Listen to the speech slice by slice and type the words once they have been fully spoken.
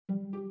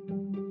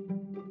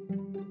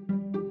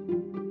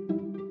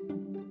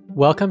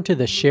Welcome to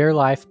the Share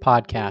Life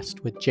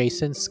podcast with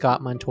Jason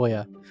Scott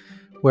Montoya,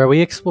 where we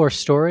explore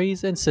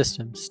stories and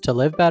systems to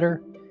live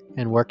better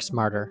and work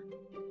smarter.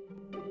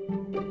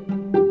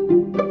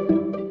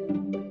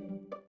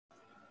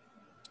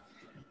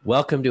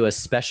 Welcome to a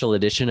special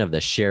edition of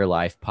the Share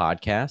Life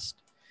podcast.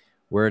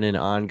 We're in an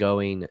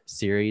ongoing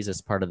series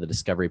as part of the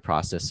discovery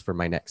process for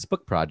my next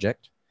book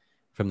project,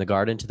 From the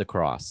Garden to the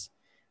Cross,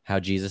 How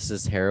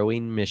Jesus'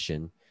 Harrowing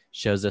Mission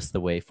Shows Us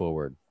the Way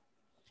Forward.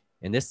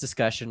 In this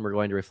discussion, we're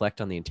going to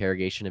reflect on the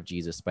interrogation of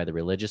Jesus by the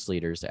religious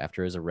leaders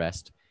after his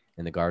arrest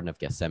in the Garden of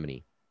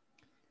Gethsemane.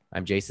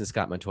 I'm Jason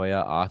Scott Montoya,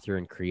 author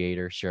and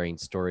creator, sharing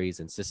stories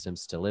and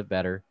systems to live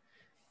better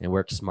and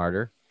work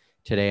smarter.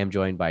 Today, I'm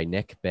joined by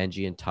Nick,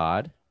 Benji, and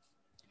Todd.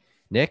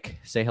 Nick,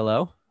 say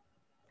hello.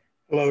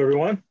 Hello,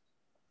 everyone.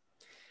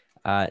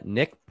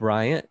 Nick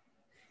Bryant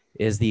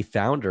is the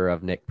founder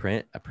of Nick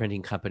Print, a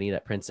printing company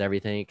that prints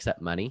everything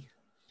except money.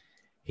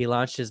 He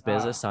launched his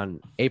business on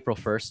April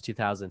 1st,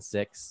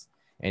 2006,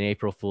 an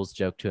April Fool's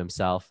joke to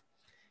himself,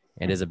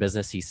 and is a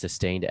business he's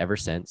sustained ever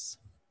since.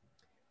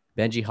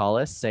 Benji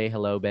Hollis, say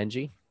hello,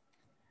 Benji.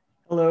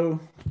 Hello.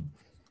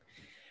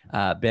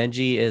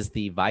 Benji is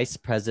the vice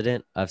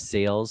president of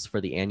sales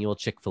for the annual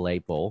Chick-fil-A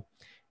Bowl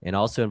and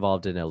also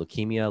involved in a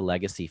leukemia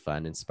legacy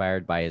fund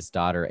inspired by his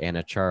daughter,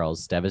 Anna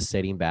Charles'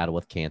 devastating battle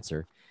with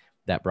cancer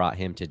that brought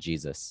him to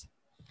Jesus.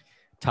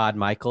 Todd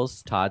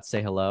Michaels. Todd,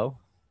 say hello.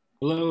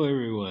 Hello,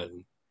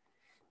 everyone.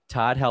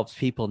 Todd helps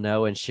people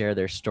know and share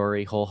their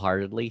story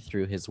wholeheartedly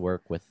through his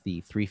work with the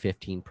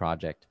 315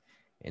 Project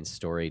and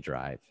Story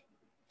Drive.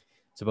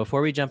 So before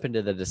we jump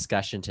into the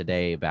discussion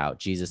today about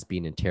Jesus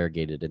being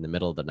interrogated in the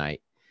middle of the night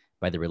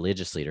by the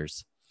religious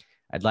leaders,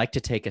 I'd like to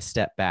take a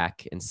step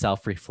back and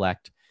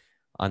self-reflect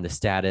on the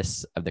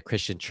status of the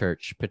Christian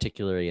church,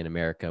 particularly in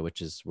America,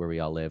 which is where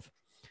we all live.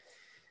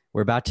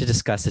 We're about to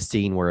discuss a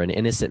scene where an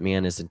innocent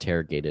man is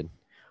interrogated,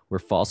 where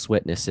false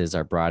witnesses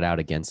are brought out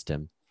against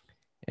him,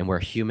 and where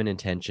human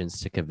intentions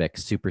to convict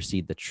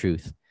supersede the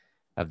truth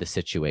of the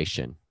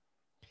situation.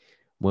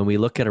 When we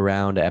look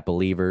around at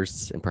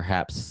believers, and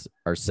perhaps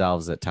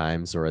ourselves at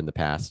times or in the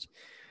past,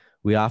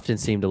 we often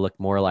seem to look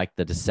more like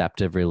the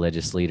deceptive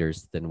religious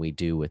leaders than we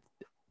do with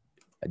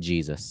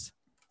Jesus.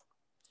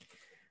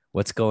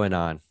 What's going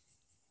on?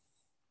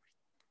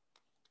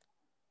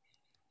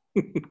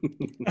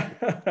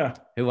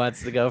 Who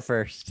wants to go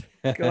first?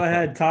 Go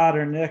ahead, Todd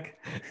or Nick.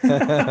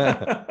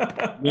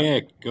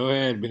 Nick, go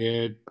ahead,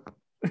 man.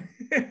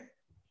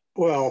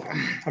 Well,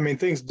 I mean,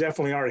 things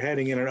definitely aren't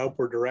heading in an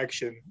upward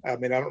direction. I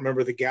mean, I don't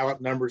remember the Gallup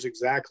numbers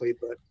exactly,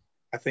 but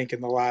I think in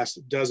the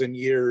last dozen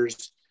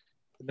years,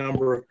 the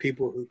number of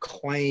people who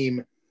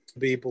claim to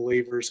be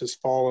believers has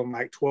fallen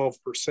like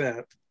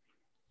 12%.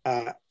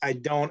 I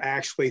don't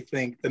actually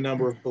think the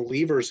number of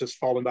believers has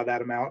fallen by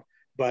that amount,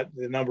 but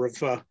the number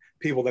of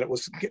people that it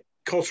was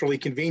culturally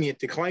convenient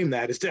to claim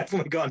that has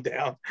definitely gone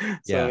down.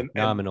 Yeah,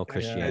 nominal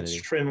Christianity.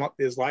 Its trend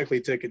is likely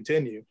to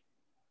continue.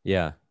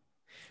 Yeah.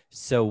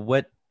 So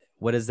what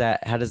is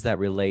that? How does that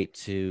relate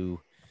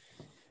to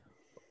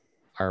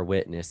our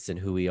witness and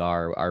who we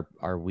are?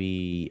 Are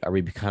we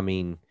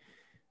becoming?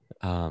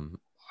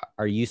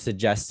 Are you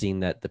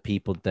suggesting that the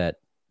people that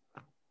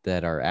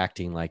are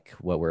acting like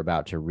what we're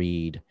about to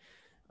read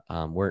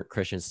weren't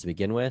Christians to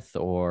begin with,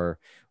 or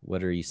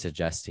what are you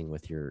suggesting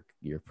with your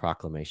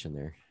proclamation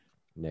there,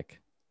 Nick?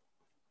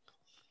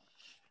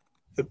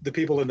 The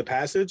people in the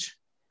passage?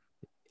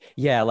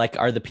 Yeah, like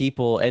are the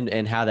people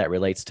and how that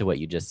relates to what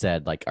you just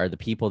said, like are the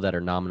people that are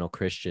nominal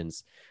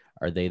Christians,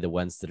 are they the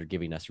ones that are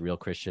giving us real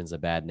Christians a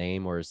bad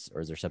name, or is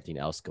there something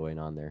else going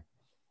on there?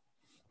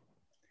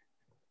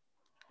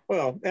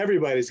 Well,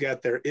 everybody's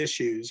got their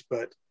issues,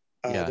 but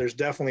there's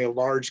definitely a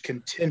large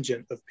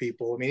contingent of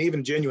people. I mean,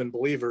 even genuine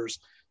believers,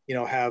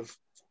 have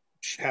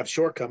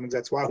shortcomings.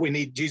 That's why we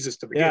need Jesus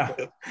to begin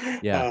with.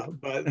 Yeah.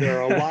 But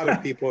there are a lot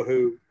of people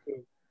who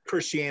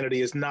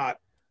Christianity is not,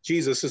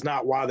 Jesus is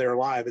not why they're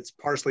alive. It's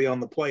partially on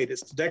the plate.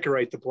 It's to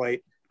decorate the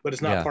plate, but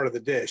it's not part of the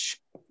dish.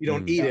 You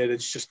don't eat it.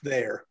 It's just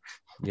there.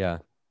 Yeah.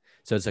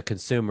 So it's a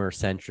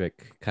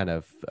consumer-centric kind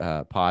of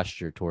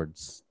posture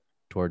towards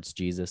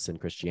Jesus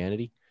and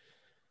Christianity.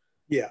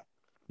 Yeah.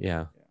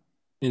 Yeah.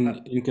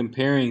 In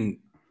comparing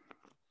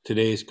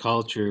today's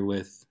culture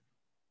with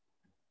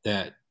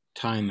that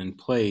time and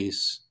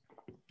place,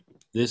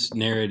 this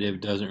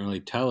narrative doesn't really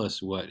tell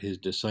us what his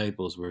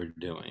disciples were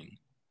doing.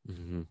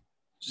 Mm-hmm.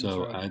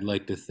 So right. I'd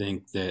like to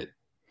think that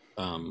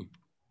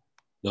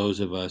those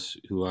of us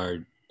who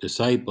are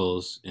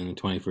disciples in the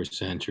 21st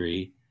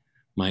century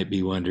might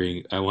be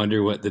wondering, I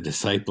wonder what the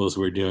disciples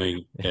were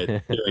doing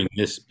during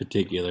this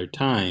particular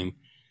time.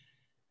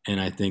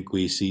 And I think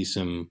we see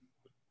some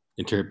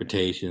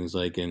interpretations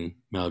like in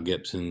Mel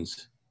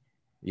Gibson's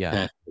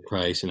Passion of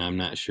Christ, and I'm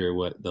not sure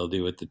what they'll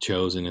do with The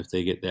Chosen if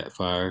they get that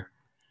far.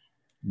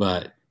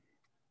 But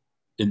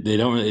I'd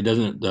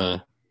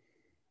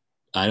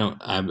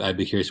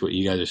be curious what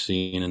you guys are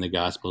seeing in the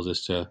Gospels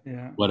as to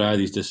what are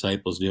these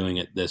disciples doing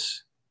at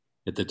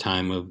the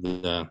time of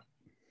the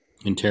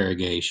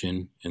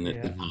interrogation and the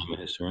time of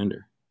his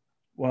surrender.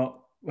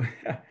 Well,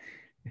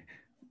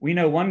 we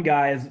know one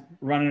guy is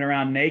running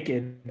around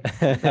naked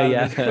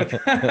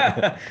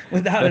Yeah.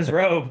 without his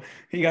robe.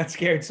 He got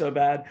scared so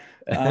bad.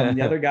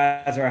 The other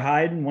guys are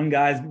hiding. One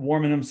guy's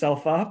warming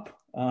himself up.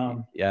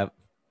 Yeah.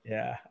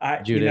 Yeah.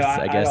 Judas,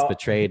 I guess,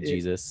 betrayed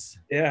Jesus.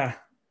 Yeah.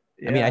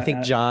 I mean, I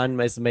think John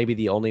is maybe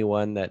the only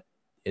one that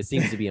it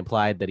seems to be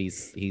implied that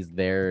he's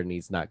there and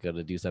he's not going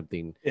to do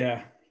something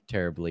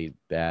terribly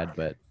bad,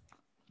 but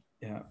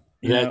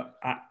that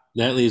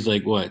leaves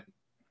like what,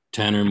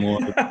 10 or more.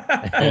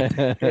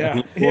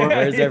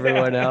 Where's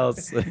everyone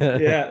else?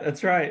 Yeah,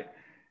 that's right.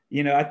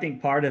 I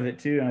think part of it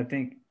too, and I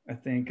think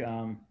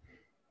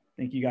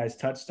you guys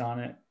touched on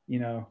it.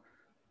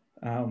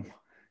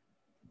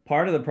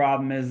 Part of the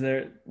problem is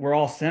that we're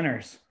all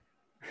sinners.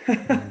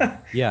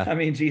 Yeah. I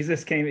mean,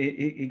 Jesus came.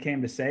 He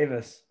came to save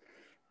us.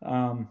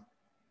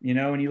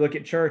 When you look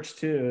at church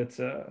too,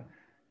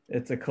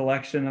 it's a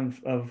collection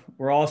of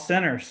we're all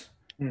sinners.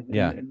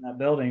 In that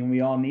building,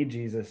 we all need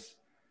Jesus.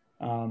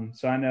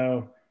 So I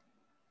know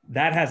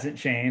that hasn't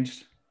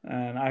changed.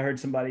 And I heard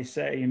somebody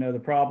say, one of the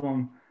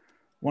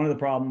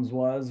problems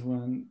was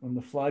when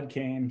the flood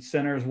came,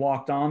 sinners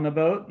walked on the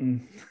boat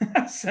and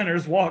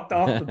sinners walked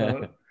off the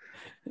boat.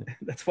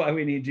 That's why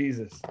we need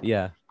Jesus.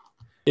 Yeah.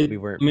 We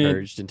weren't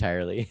purged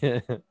entirely.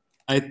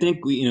 I think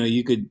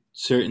you could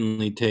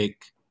certainly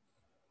take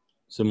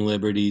some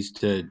liberties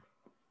to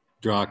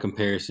draw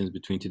comparisons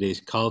between today's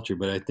culture,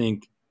 but I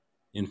think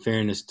in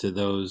fairness to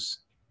those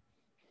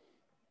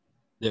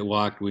that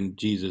walked when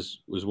Jesus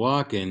was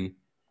walking, I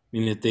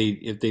mean,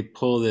 if they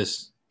pull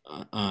this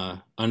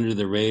under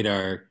the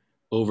radar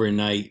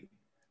overnight,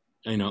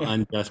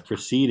 unjust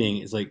proceeding,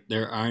 it's like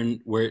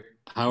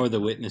how are the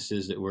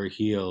witnesses that were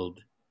healed?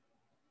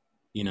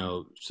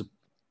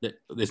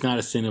 It's not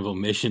a sin of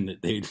omission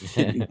that they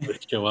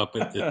didn't show up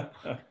at the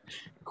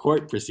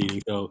court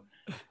proceeding. So,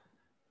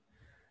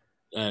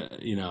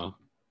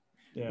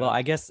 Well,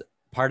 I guess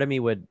part of me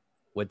would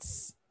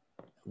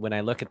when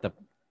I look at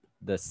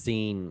the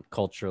scene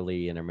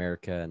culturally in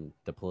America and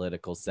the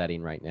political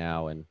setting right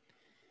now, and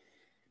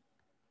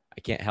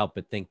I can't help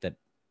but think that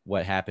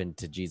what happened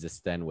to Jesus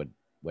then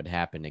would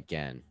happen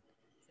again,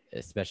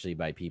 especially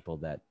by people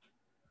that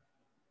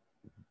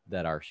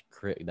are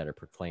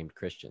proclaimed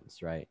Christians,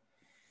 right?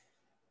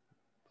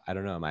 I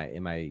don't know.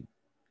 Am I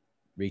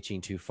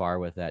reaching too far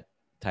with that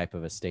type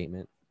of a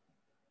statement?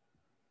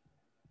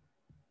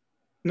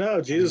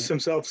 No, Jesus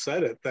himself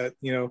said it, that,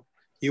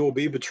 you will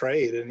be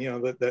betrayed, and,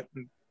 that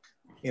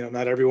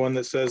not everyone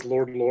that says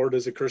Lord, Lord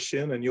is a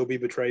Christian, and you'll be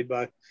betrayed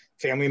by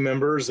family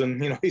members.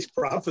 And, he's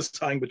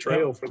prophesying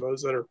betrayal for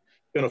those that are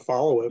going to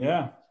follow him.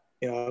 Yeah.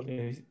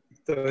 I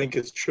think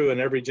it's true in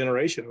every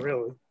generation,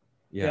 really.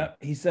 Yeah.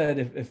 He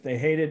said, if they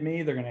hated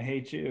me, they're going to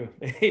hate you.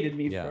 They hated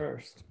me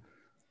first.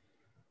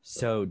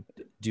 So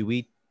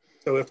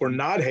So if we're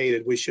not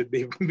hated, we should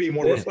be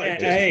more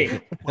reflective.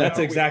 Hey, that's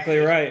exactly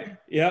right.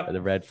 Yep.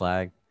 The red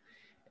flag.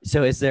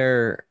 So is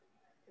there,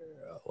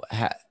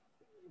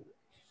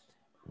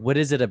 what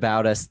is it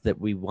about us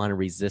that we want to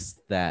resist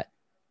that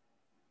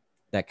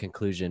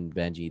conclusion,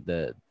 Benji,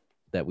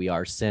 that we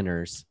are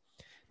sinners,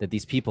 that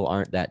these people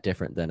aren't that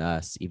different than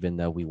us, even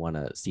though we want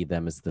to see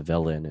them as the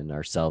villain and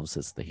ourselves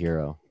as the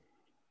hero?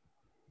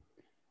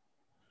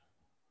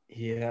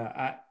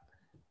 Yeah,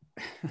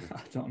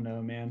 I don't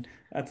know, man.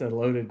 That's a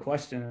loaded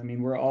question. I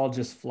mean, we're all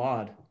just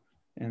flawed,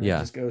 and it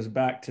just goes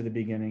back to the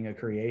beginning of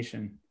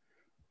creation.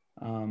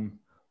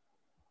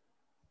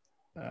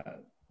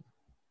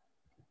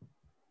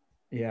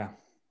 Yeah.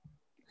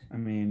 I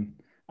mean,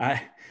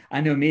 I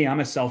know me, I'm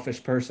a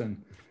selfish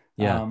person.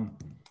 Yeah.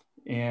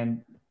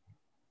 And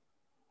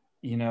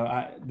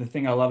the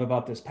thing I love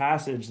about this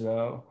passage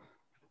though,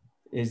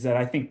 is that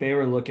I think they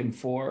were looking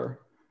for,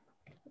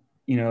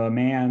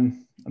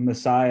 a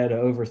Messiah to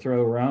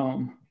overthrow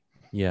Rome.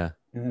 Yeah.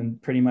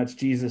 And pretty much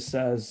Jesus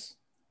says,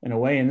 in a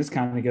way, and this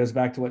kind of goes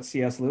back to what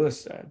C.S. Lewis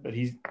said, but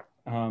he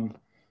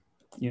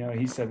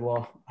said,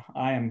 well,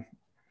 I'm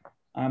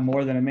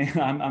more than a man.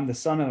 I'm the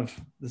son of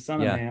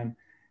man.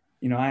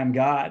 I am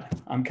God.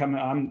 I'm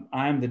coming.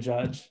 I'm the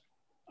judge.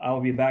 I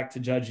will be back to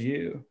judge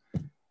you.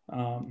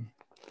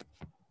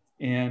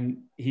 And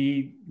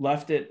he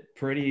left it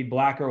pretty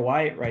black or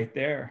white right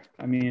there.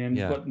 I mean, and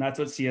that's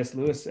what C.S.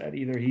 Lewis said.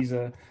 Either he's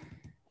a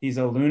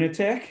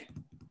lunatic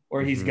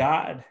or he's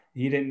God.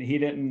 He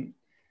didn't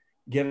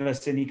give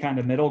us any kind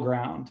of middle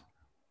ground.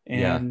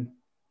 And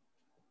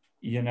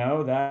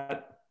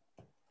that,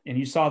 and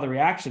you saw the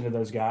reaction of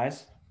those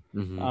guys.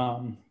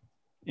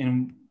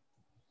 And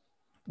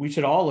we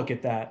should all look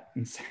at that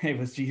and say,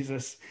 with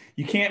Jesus,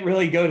 you can't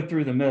really go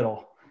through the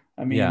middle.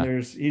 I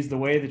mean, he's the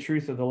way, the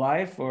truth, of the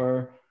life,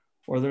 or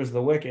there's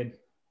the wicked.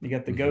 You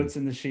got the goats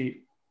and the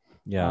sheep.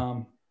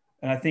 Yeah.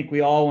 And I think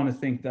we all want to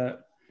think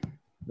that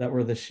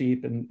we're the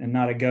sheep and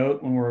not a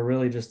goat, when we're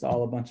really just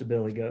all a bunch of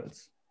billy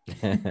goats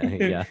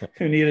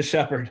who need a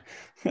shepherd.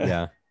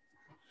 Yeah.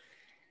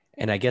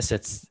 And I guess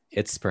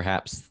it's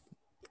perhaps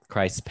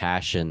Christ's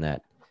passion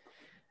that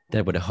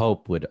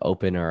would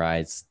open our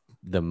eyes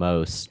the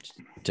most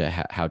to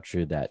how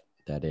true that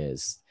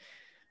is.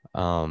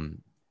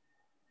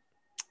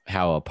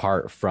 how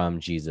apart from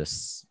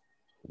Jesus,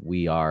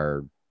 we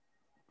are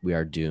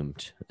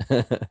doomed.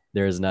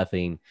 There is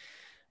nothing.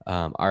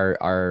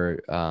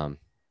 Our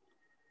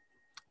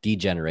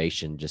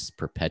degeneration just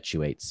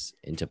perpetuates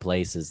into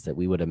places that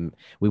we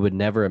would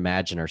never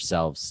imagine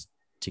ourselves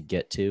to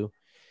get to.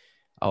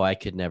 Oh, I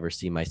could never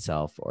see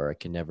myself, or I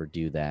can never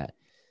do that.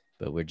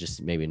 But we're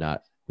just maybe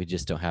not. We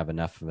just don't have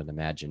enough of an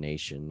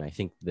imagination. I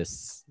think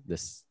this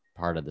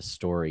part of the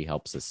story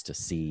helps us to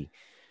see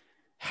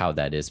how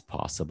that is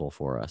possible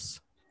for us.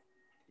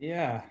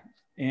 Yeah.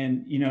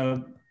 And,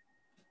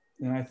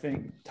 and I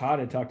think Todd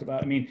had talked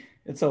about, I mean,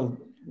 it's a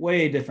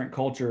way different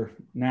culture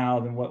now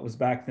than what was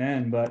back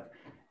then. But,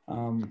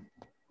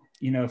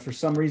 for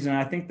some reason,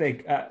 I think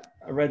I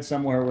read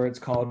somewhere where it's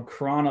called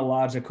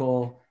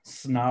chronological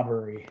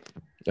snobbery.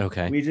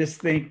 Okay. We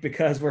just think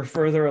because we're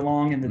further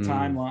along in the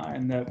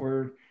timeline that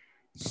we're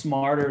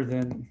smarter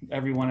than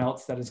everyone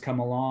else that has come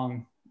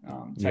along,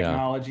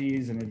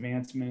 technologies and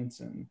advancements.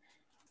 And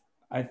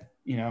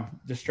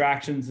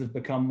distractions have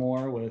become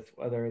more with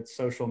whether it's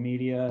social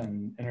media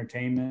and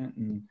entertainment,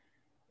 and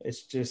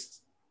it's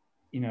just,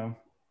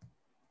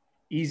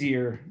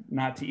 easier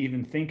not to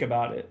even think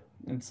about it.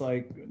 It's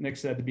like Nick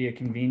said, to be a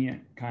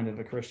convenient kind of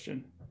a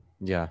Christian.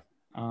 Yeah.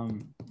 I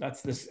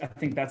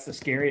think that's the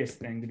scariest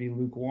thing, to be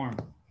lukewarm.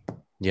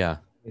 Yeah.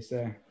 They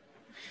say.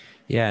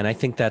 Yeah. And I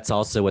think that's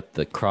also what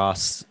the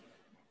cross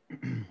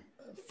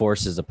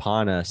forces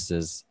upon us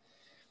is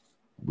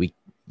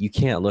you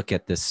can't look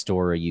at this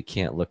story. You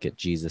can't look at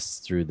Jesus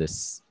through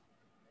these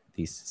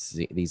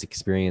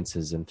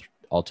experiences and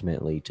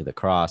ultimately to the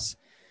cross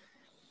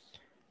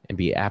and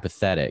be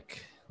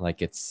apathetic.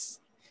 Like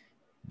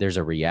there's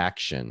a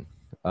reaction.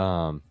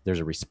 There's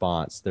a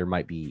response. There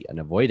might be an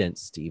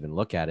avoidance to even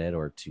look at it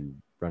or to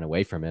run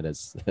away from it,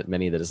 as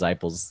many of the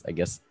disciples, I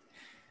guess,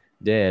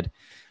 did.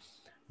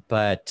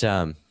 But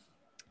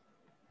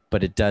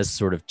it does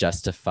sort of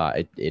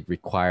justify, it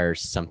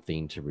requires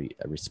something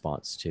a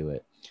response to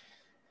it.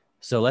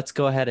 So let's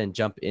go ahead and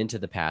jump into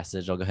the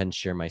passage. I'll go ahead and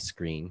share my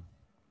screen,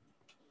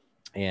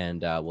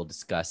 and we'll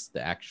discuss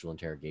the actual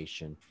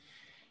interrogation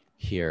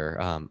here.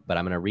 But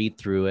I'm going to read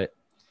through it,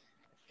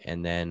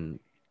 and then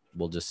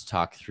we'll just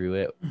talk through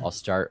it. I'll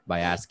start by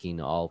asking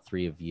all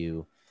three of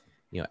you,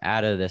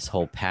 out of this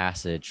whole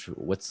passage,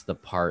 what's the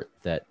part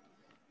that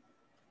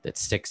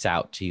sticks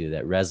out to you,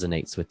 that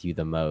resonates with you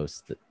the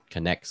most, that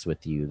connects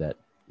with you, that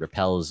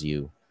repels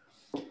you?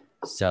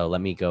 So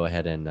let me go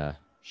ahead and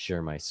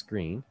share my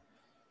screen.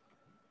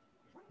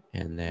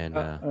 And then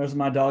there's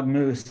my dog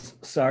Moose.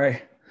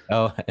 Sorry.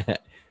 Oh,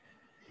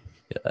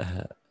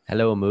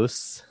 hello,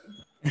 Moose.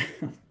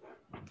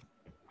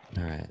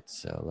 All right,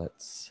 so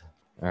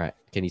all right.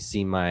 Can you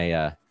see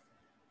my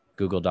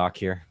Google Doc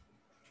here?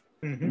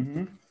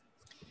 Mm-hmm.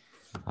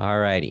 All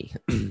righty.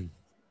 The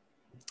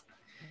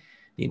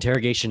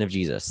interrogation of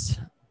Jesus.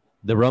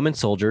 The Roman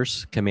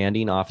soldiers,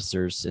 commanding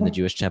officers in the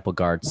Jewish temple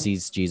guard,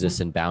 seized Jesus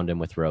and bound him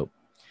with rope.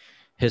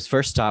 His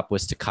first stop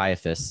was to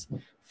Caiaphas,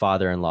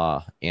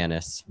 father-in-law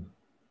Annas.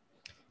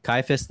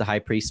 Caiaphas, the high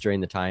priest during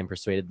the time,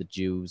 persuaded the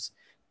Jews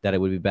that it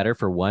would be better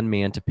for one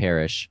man to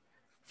perish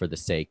for the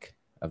sake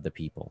of the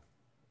people.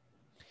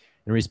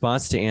 In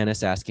response to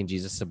Annas asking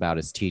Jesus about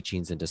his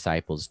teachings and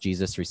disciples,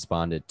 Jesus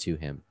responded to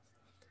him,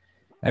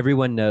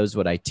 "Everyone knows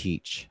what I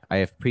teach. I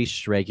have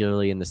preached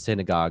regularly in the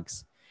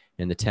synagogues,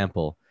 in the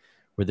temple,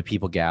 where the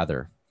people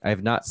gather. I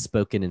have not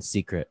spoken in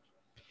secret.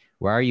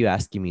 Why are you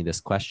asking me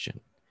this question?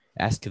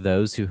 Ask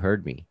those who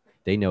heard me.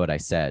 They know what I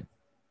said."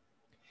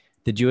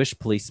 The Jewish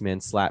policeman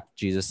slapped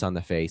Jesus on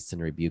the face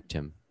and rebuked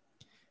him.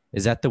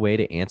 "Is that the way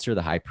to answer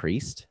the high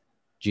priest?"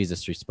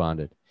 Jesus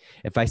responded,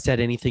 "If I said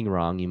anything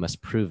wrong, you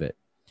must prove it.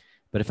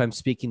 But if I'm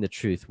speaking the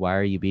truth, why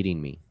are you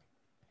beating me?"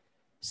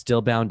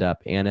 Still bound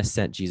up, Annas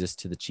sent Jesus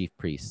to the chief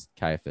priest,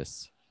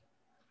 Caiaphas.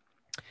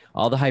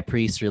 All the high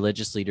priests,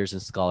 religious leaders,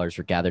 and scholars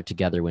were gathered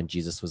together when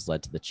Jesus was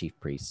led to the chief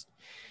priest.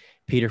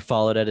 Peter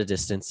followed at a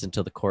distance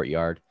until the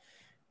courtyard,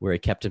 where he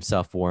kept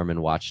himself warm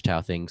and watched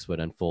how things would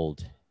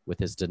unfold, with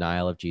his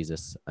denial of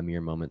Jesus a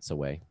mere moments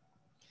away.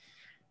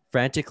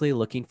 Frantically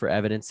looking for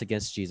evidence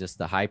against Jesus,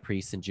 the high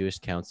priests and Jewish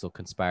council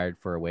conspired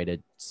for a way to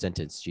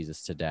sentence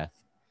Jesus to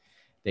death.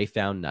 They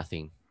found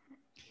nothing.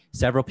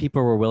 Several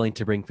people were willing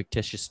to bring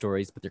fictitious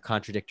stories, but their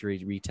contradictory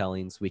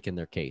retellings weakened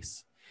their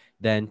case.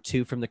 Then,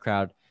 two from the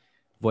crowd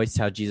voiced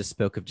how Jesus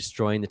spoke of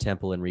destroying the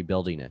temple and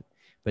rebuilding it,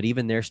 but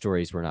even their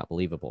stories were not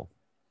believable.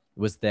 It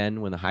was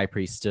then when the high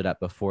priest stood up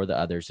before the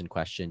others and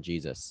questioned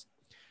Jesus.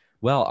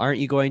 "Well, aren't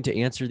you going to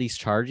answer these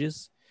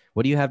charges?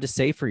 What do you have to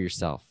say for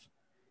yourself?"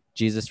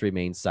 Jesus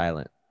remained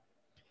silent.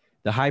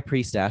 The high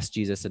priest asked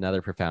Jesus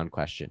another profound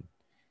question.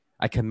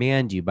 "I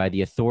command you by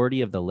the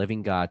authority of the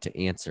living God to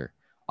answer.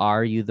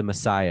 Are you the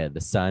Messiah, the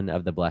Son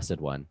of the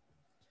Blessed One?"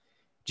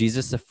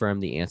 Jesus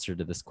affirmed the answer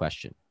to this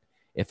question.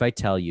 "If I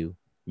tell you,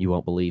 you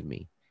won't believe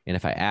me. And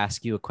if I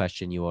ask you a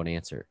question, you won't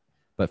answer.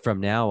 But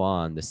from now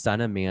on, the Son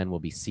of Man will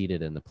be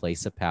seated in the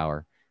place of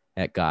power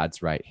at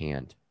God's right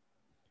hand."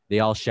 They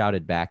all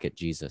shouted back at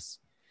Jesus,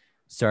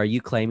 "So are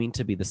you claiming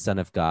to be the Son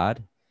of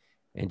God?"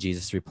 And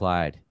Jesus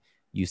replied,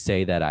 you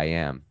say that I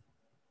am?"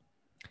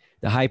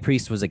 The high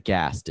priest was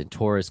aghast and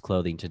tore his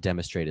clothing to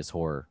demonstrate his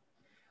horror.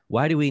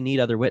 "Why do we need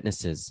other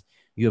witnesses?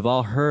 You have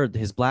all heard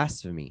his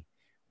blasphemy.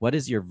 What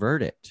is your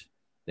verdict?"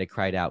 They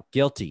cried out,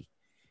 "Guilty.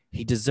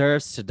 He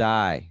deserves to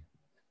die."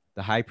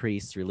 The high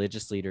priests,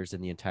 religious leaders,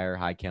 and the entire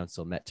high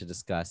council met to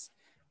discuss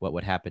what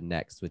would happen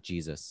next with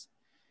Jesus.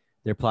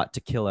 Their plot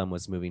to kill him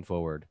was moving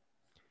forward.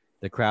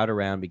 The crowd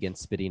around began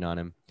spitting on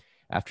him.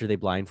 After they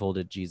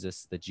blindfolded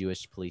Jesus, the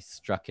Jewish police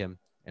struck him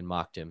and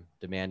mocked him,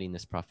 demanding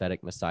this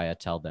prophetic Messiah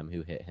tell them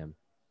who hit him.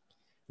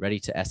 Ready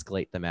to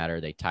escalate the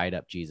matter, they tied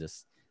up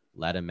Jesus,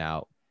 let him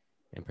out,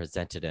 and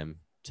presented him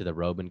to the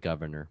Roman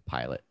governor,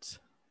 Pilate.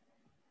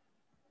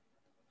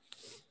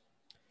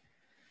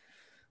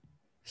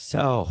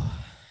 So,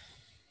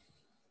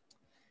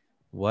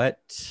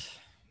 what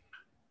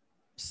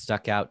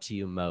stuck out to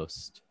you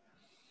most,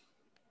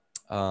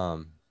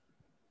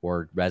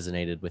 or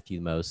resonated with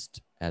you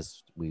most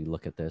as we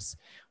look at this?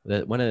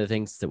 One of the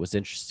things that was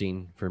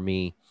interesting for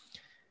me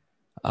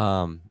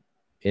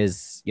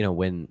is,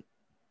 when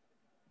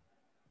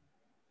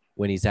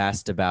he's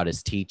asked about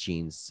his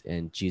teachings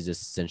and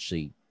Jesus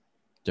essentially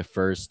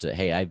defers to,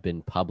 "Hey, I've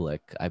been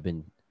public. I've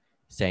been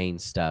saying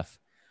stuff.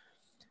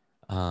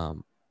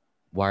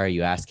 Why are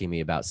you asking me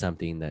about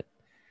something that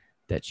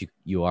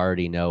you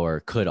already know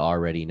or could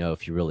already know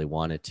if you really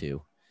wanted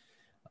to?"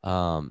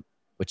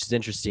 Which is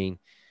interesting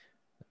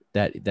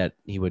that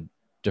he would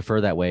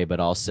defer that way, but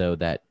also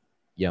that,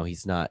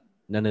 he's not,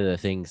 none of the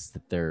things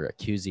that they're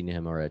accusing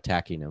him or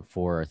attacking him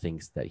for are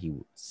things that he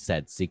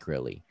said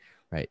secretly,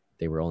 right?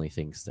 They were only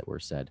things that were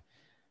said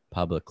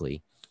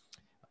publicly.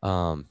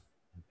 And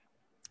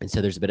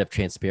so there's a bit of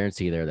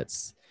transparency there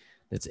that's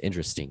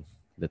interesting,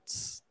 that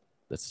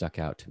stuck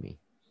out to me.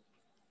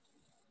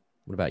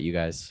 What about you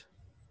guys?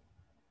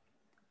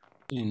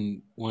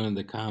 In one of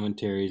the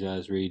commentaries I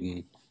was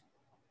reading,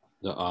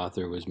 the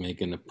author was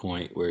making a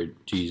point where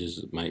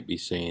Jesus might be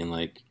saying,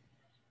 like,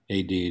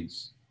 "Hey,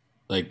 dudes,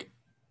 like,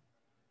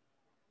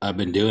 I've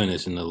been doing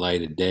this in the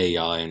light of day.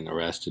 Y'all ain't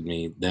arrested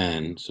me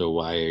then, so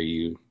why are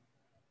you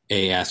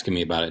asking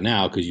me about it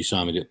now? Because you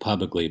saw me do it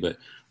publicly, but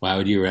why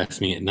would you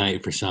arrest me at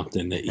night for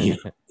something that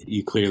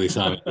you clearly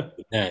saw me do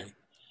today?"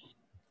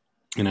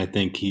 And I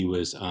think he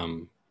was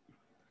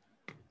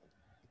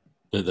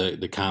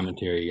the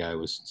commentary guy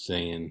was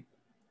saying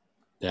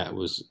that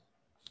was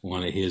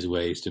one of his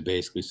ways to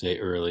basically say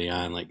early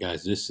on, like,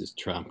 "Guys, this is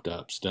trumped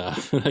up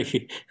stuff."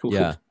 Like,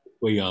 Yeah.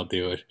 what y'all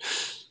doing?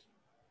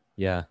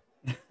 Yeah.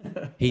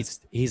 He's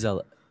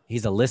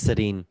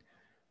eliciting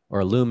or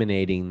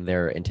illuminating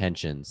their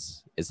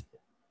intentions is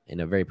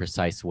in a very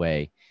precise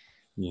way.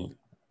 Yeah.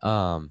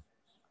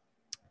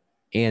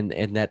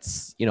 And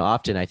that's,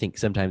 often I think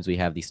sometimes we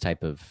have these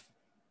type of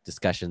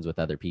discussions with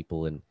other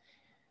people and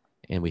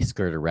we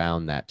skirt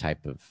around that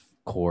type of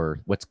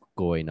core, what's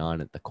going on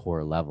at the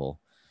core level.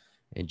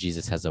 And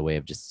Jesus has a way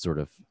of just sort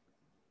of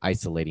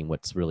isolating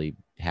what's really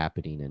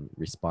happening and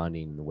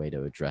responding in the way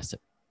to address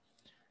it.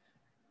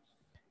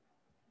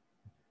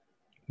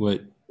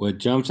 What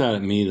jumps out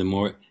at me,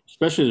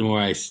 especially the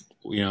more I,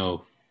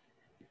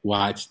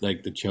 watch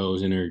like The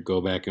Chosen or go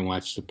back and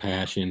watch The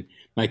Passion.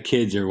 My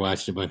kids are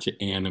watching a bunch of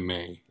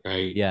anime,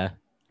 right? Yeah.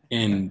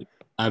 And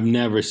I've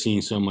never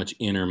seen so much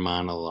inner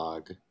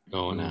monologue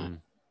going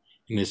on.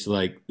 And it's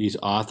like these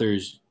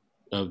authors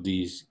of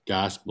these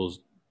gospels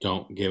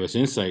don't give us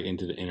insight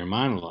into the inner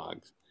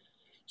monologues.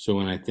 So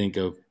when I think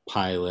of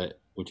Pilate,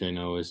 which I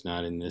know is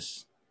not in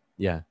this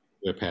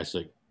passage,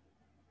 like,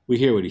 we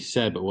hear what he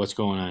said, but what's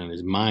going on in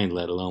his mind,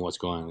 let alone what's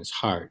going on in his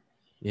heart.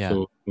 Yeah.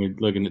 So when we're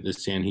looking at the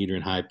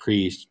Sanhedrin high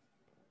priest,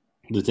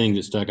 the thing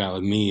that stuck out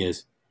with me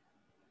is,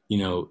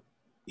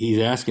 he's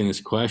asking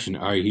this question,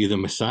 "Are you the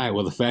Messiah?"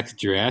 Well, the fact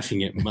that you're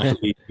asking it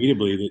might lead me to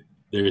believe that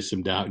there is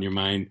some doubt in your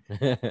mind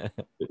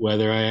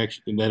whether I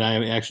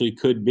actually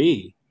could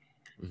be.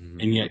 Mm-hmm.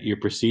 And yet you're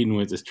proceeding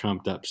with this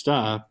trumped up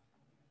stuff.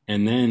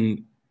 And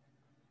then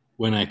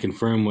when I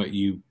confirm what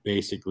you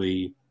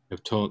basically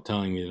have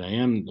telling me that I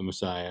am the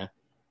Messiah,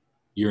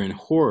 you're in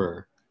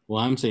horror.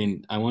 Well, I'm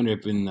saying, I wonder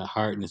if in the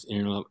heart, in this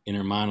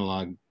inner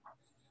monologue,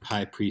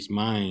 high priest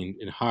mind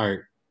and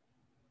heart,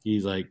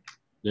 he's like,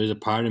 there's a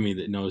part of me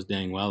that knows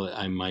dang well that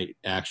I might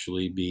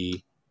actually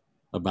be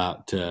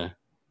about to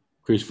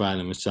crucify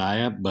the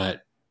Messiah,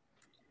 but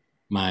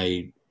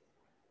my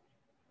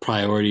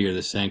priority or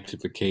the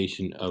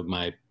sanctification of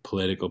my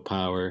political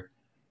power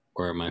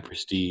or my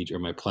prestige or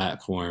my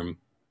platform,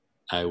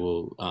 I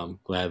will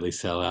gladly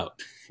sell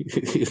out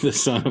the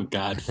Son of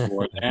God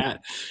for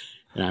that.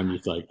 And I'm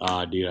just like,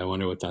 dude, I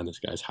wonder what's on this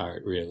guy's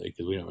heart, really,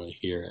 because we don't really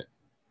hear it.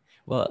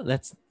 Well,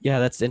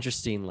 that's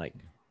interesting. Like,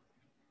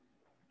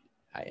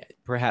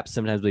 perhaps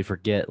sometimes we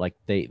forget, like,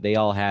 they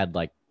all had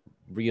like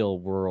real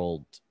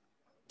world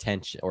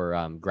tension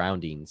or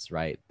groundings,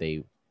 right?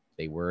 They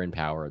were in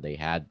power. They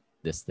had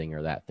this thing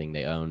or that thing.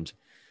 They owned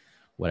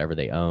whatever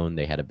they owned.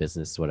 They had a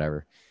business,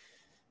 whatever.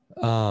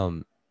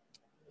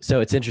 So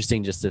it's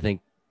interesting just to think,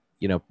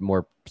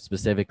 more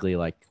specifically,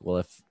 like, well,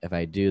 if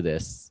I do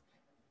this,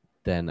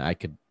 then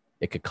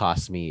it could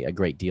cost me a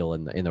great deal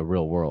in the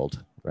real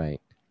world,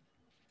 Right.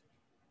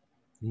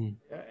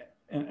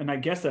 And I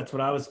guess that's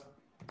what I was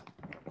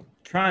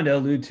trying to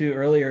allude to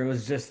earlier,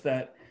 was just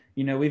that,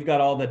 you know, we've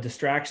got all the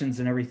distractions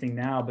and everything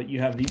now, but you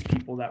have these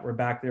people that were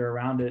back there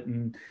around it,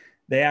 and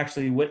they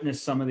actually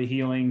witnessed some of the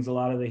healings, a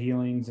lot of the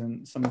healings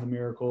and some of the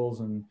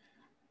miracles, and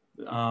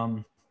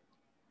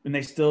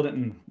they still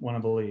didn't want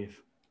to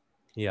believe.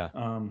 Yeah.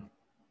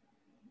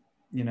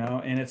 You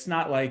know, and it's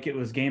not like it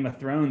was Game of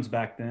Thrones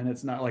back then.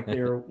 It's not like they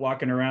were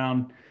walking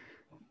around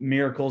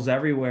miracles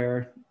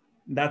everywhere.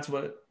 That's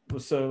what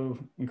was so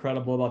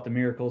incredible about the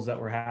miracles that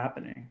were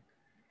happening.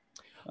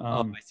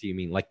 I see. You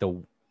mean like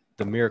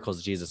the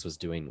miracles Jesus was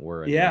doing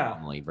were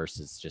anomaly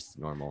versus just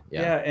normal.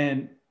 Yeah.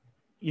 And,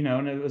 you know,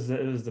 and it was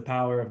the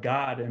power of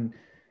God. And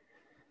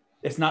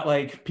it's not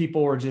like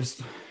people were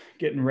just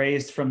getting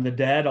raised from the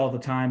dead all the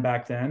time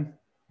back then.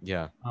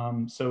 Yeah.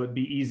 So it'd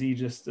be easy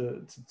just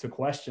to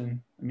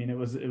question. I mean, it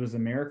was a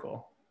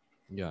miracle.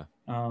 Yeah.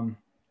 And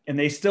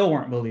they still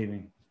weren't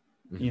believing,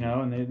 you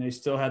know, and they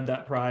still had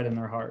that pride in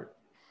their heart.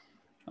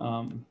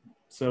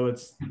 So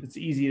it's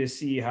easy to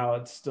see how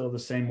it's still the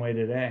same way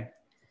today.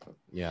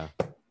 Yeah.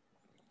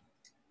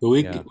 But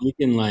we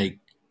can, like,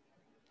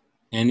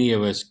 any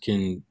of us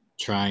can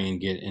try and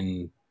get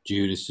in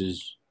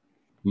Judas's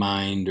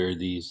mind or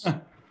these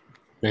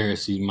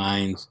Pharisees'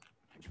 minds,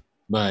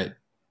 but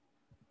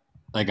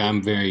like,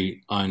 I'm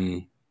very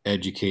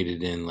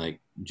uneducated in like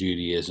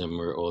Judaism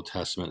or Old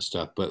Testament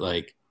stuff, but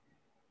like,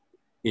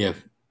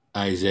 if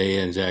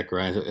Isaiah and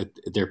Zechariah,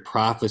 if they're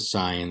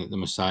prophesying that the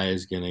Messiah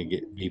is going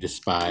to be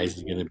despised,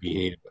 is going to be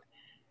hated,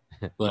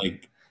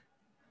 like,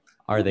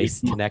 are they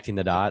connecting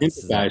the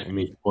dots?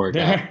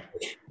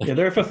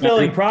 They're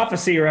fulfilling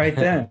prophecy right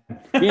then.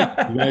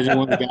 Yeah, you guys are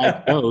one of the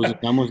guys goes.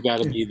 Someone's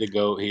got to be the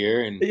goat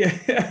here, and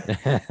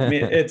I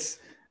mean, he's.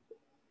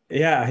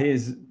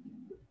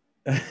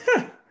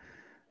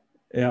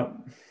 Yeah.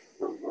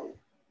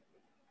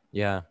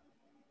 Yeah.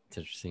 It's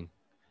interesting.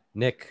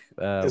 Nick,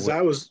 as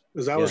I was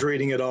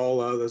reading it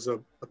all, there's a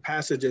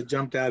passage that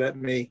jumped out at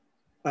me.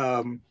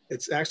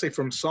 It's actually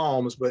from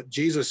Psalms, but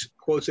Jesus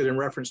quotes it in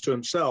reference to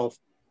himself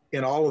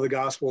in all of the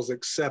Gospels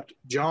except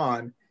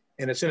John.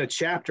 And it's in a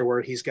chapter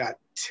where he's got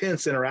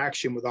tense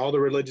interaction with all the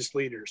religious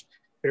leaders,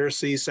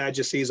 Pharisees,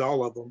 Sadducees,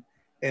 all of them.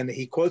 And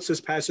he quotes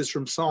this passage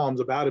from Psalms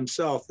about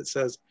himself that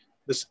says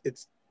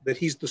that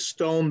he's the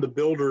stone the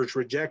builders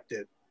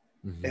rejected.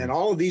 Mm-hmm. And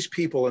all of these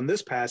people in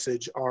this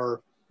passage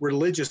are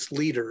religious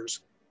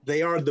leaders.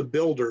 They are the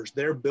builders.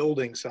 They're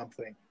building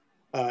something.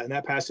 And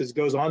that passage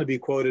goes on to be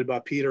quoted by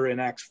Peter in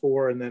Acts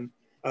 4. And then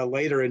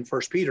later in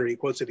 1 Peter, he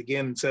quotes it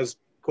again and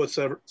quotes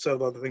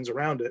several other things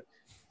around it.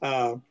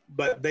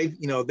 But they've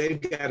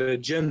got an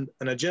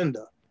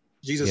agenda.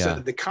 Jesus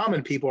said the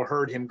common people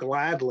heard him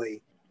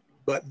gladly,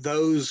 but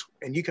those,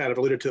 and you kind of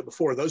alluded to it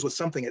before, those with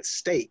something at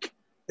stake,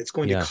 it's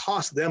going to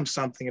cost them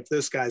something if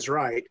this guy's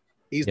right.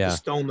 He's the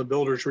stone the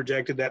builders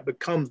rejected that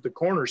becomes the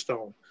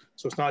cornerstone.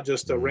 So it's not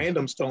just a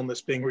random stone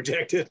that's being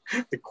rejected.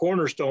 The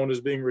cornerstone is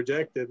being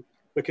rejected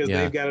because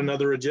they've got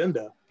another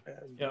agenda.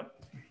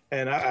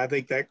 And I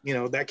think that,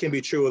 that can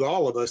be true with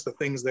all of us, the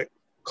things that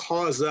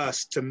cause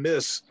us to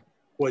miss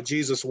what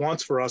Jesus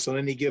wants for us on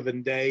any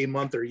given day,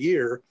 month, or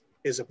year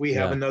is if we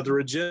have another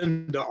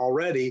agenda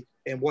already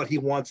and what he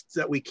wants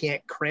that we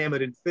can't cram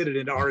it and fit it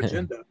into our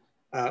agenda.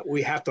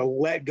 We have to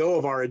let go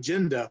of our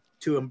agenda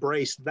to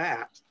embrace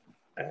that.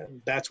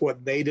 And that's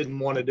what they didn't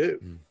want to do.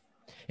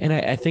 And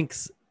I think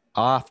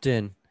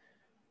often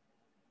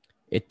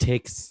it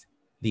takes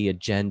the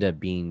agenda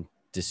being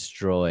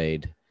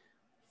destroyed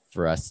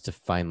for us to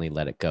finally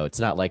let it go. It's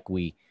not like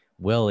we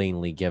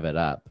willingly give it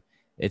up.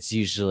 It's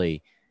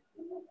usually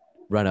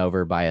run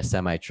over by a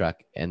semi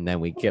truck and then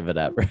we give it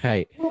up,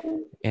 right?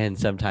 And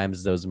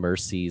sometimes those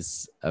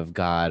mercies of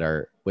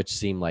God which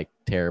seem like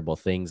terrible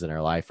things in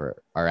our life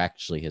are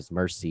actually his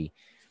mercy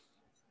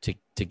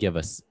to give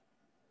us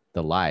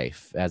the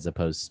life as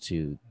opposed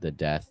to the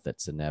death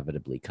that's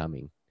inevitably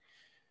coming.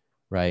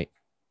 Right.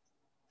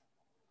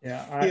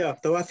 Yeah.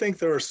 Though I think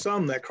there are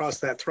some that cross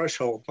that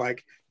threshold,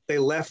 like they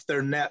left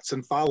their nets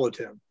and followed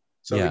him.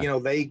 So,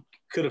 they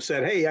could have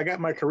said, hey, I got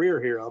my career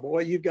here. But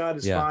what you've got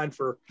is fine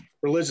for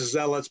religious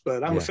zealots,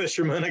 but I'm a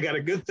fisherman. I got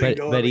a good thing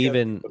going. But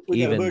even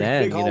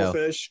then,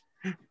 fish.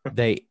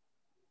 they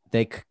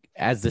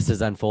as this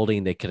is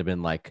unfolding, they could have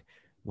been like,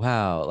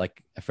 wow,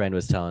 like a friend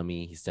was telling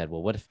me, he said,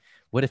 well,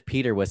 what if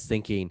Peter was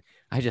thinking,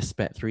 I just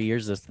spent 3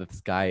 years with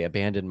this guy,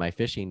 abandoned my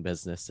fishing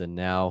business, and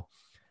now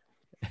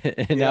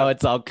now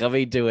it's all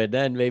coming to an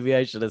end. Maybe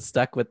I should have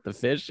stuck with the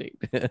fishing.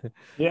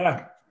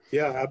 Yeah,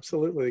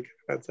 absolutely.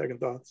 I had second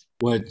thoughts.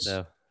 What's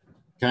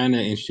kind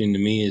of interesting to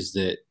me is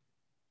that,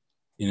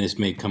 and this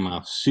may come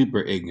off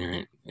super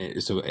ignorant,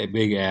 so a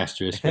big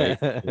asterisk, right?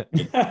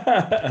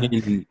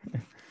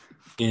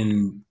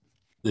 in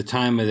the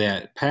time of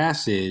that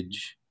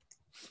passage,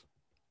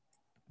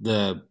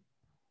 the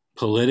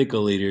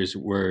political leaders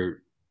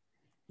were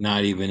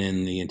not even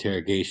in the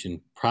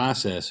interrogation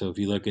process. So if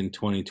you look in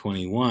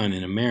 2021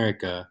 in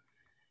America,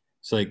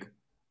 it's like,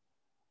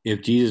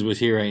 if Jesus was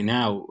here right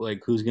now,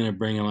 like, who's going to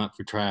bring him up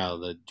for trial?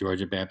 The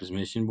Georgia Baptist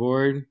Mission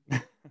Board?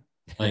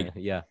 Like,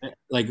 yeah,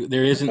 like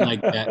there isn't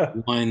like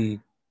that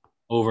one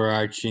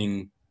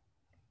overarching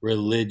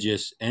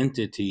religious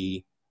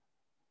entity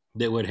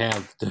that would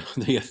have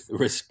the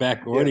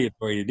respect or the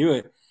authority to do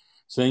it.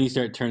 So then you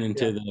start turning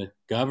to the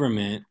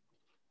government,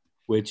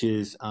 which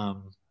is,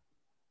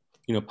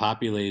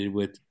 populated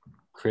with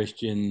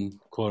Christian,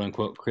 quote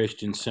unquote,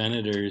 Christian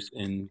senators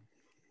and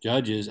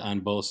judges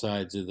on both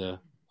sides of the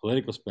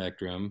political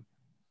spectrum.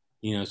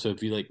 So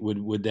if you like,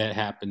 would that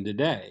happen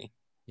today?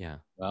 yeah.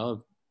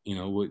 Well,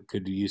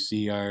 could you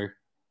see our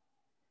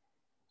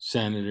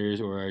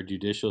senators or our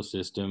judicial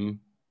system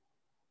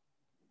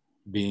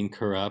being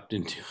corrupt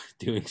and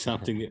doing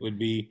something that would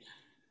be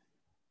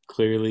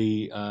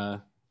clearly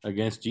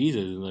against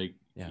Jesus? Like,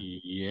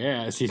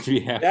 yeah, it seems to be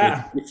happening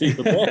every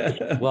single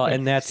day. Well,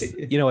 and that's,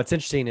 what's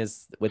interesting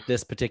is with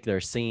this particular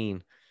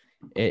scene,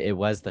 it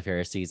was the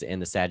Pharisees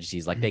and the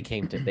Sadducees. Like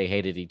they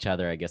hated each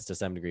other, I guess, to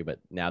some degree, but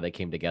now they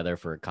came together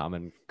for a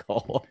common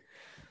goal.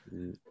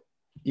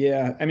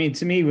 Yeah. I mean,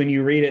 to me, when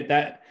you read it,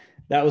 that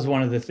was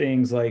one of the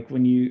things, like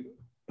when you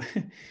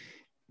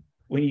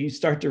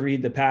start to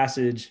read the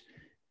passage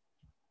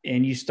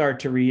and you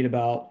start to read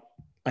about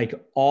like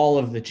all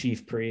of the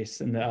chief priests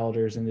and the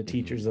elders and the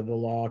teachers of the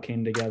law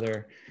came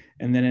together,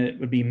 and then it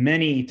would be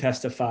many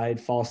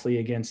testified falsely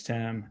against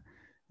him.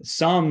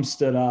 Some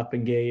stood up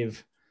and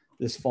gave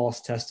this false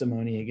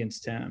testimony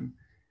against him.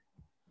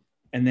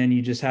 And then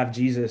you just have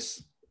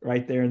Jesus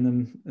right there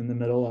in the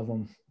middle of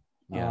them.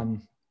 Yeah.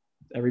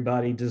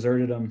 Everybody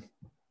deserted him.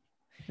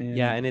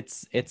 And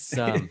it's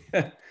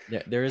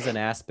there is an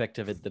aspect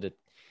of it that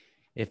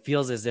it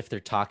feels as if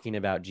they're talking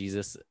about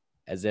Jesus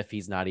as if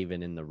he's not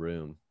even in the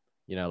room,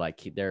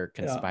 like they're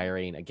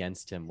conspiring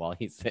against him while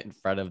he's in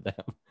front of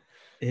them.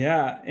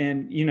 Yeah.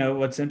 And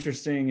what's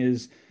interesting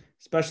is,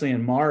 especially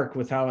in Mark,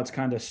 with how it's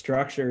kind of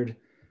structured,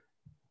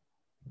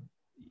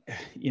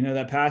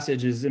 that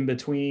passage is in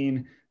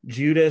between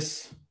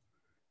Judas,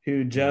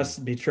 who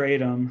just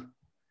betrayed him,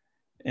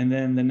 and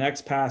then the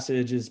next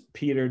passage is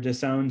Peter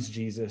disowns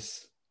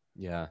Jesus.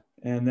 Yeah.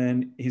 And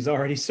then he's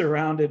already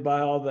surrounded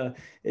by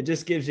it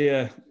just gives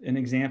you an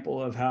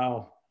example of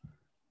how,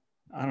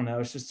 I don't know,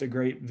 it's just a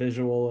great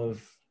visual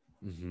of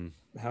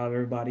how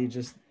everybody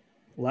just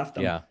left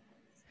him. Yeah.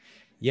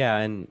 Yeah.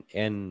 And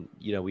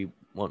we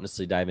won't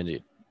necessarily dive into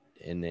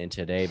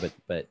today,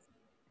 but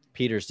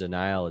Peter's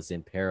denial is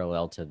in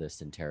parallel to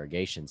this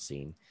interrogation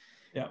scene.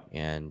 Yeah.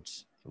 And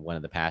one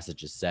of the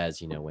passages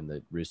says, when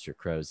the rooster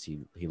crows,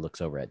 he looks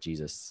over at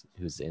Jesus,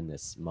 who's in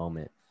this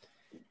moment.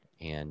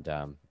 And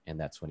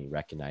that's when he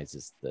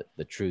recognizes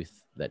the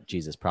truth that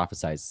Jesus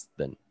prophesies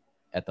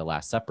at the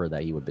Last Supper,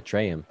 that he would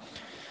betray him.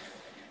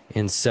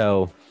 And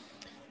so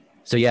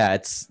yeah,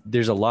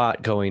 there's a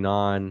lot going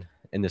on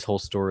in this whole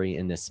story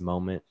in this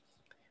moment.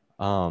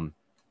 I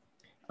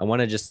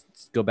want to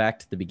just go back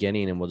to the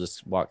beginning and we'll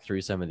just walk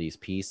through some of these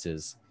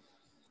pieces.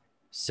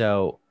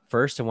 So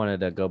first I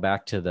wanted to go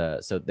back to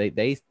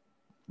they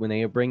when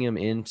they bring him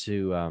in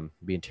to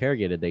be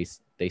interrogated, they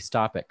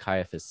stop at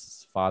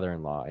Caiaphas'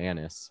 father-in-law,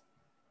 Annas.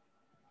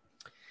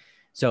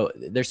 So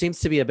there seems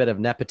to be a bit of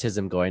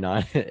nepotism going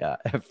on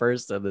at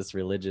first of this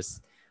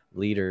religious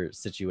leader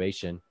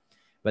situation,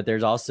 but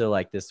there's also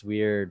like this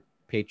weird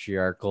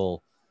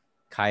patriarchal.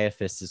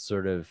 Caiaphas is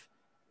sort of,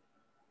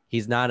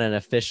 he's not an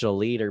official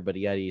leader, but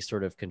yet he's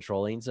sort of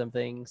controlling some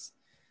things.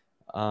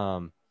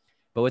 But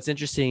what's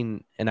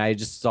interesting, and I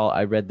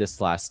read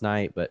this last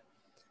night, but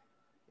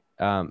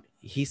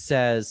he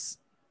says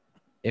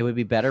it would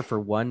be better for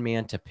one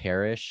man to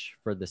perish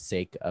for the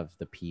sake of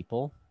the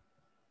people.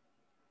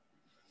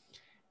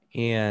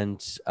 And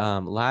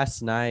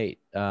last night,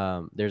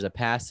 there's a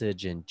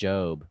passage in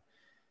Job,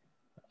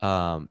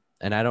 and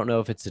I don't know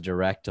if it's a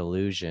direct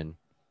allusion,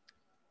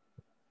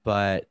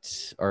 or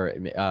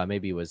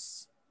maybe it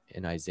was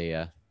in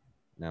Isaiah.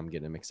 Now I'm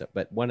getting it mixed up.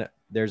 But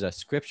there's a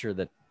scripture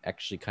that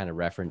actually kind of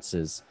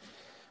references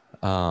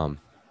how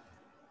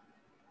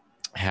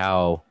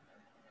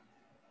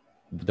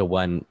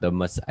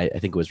I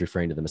think it was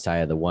referring to the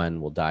Messiah, the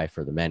one will die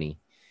for the many.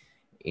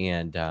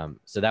 And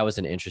so that was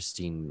an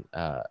interesting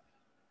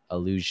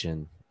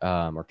allusion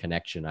or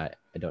connection. I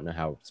don't know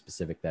how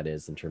specific that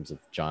is in terms of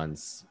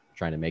John's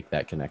trying to make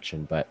that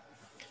connection. But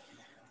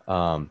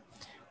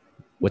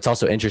what's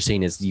also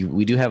interesting is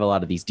we do have a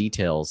lot of these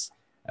details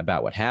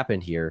about what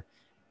happened here.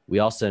 We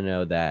also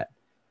know that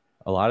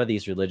a lot of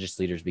these religious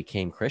leaders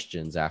became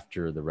Christians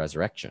after the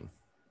resurrection.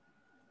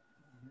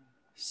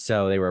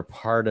 So they were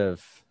part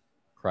of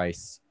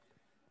Christ's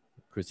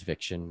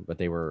crucifixion, but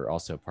they were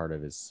also part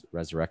of his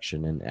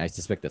resurrection. And I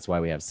suspect that's why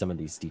we have some of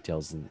these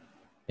details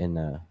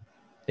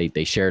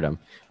they shared them,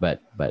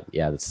 but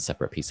yeah, that's a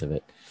separate piece of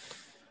it.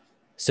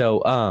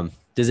 So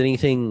does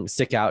anything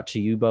stick out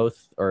to you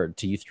both, or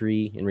to you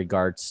three, in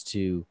regards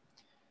to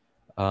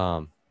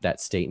that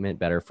statement,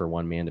 better for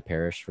one man to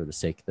perish for the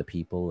sake of the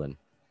people,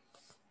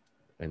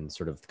 and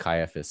sort of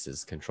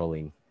Caiaphas's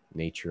controlling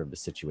nature of the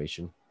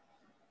situation?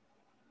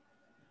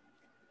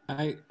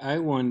 I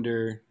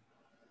wonder,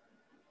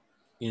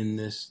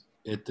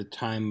 at the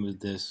time of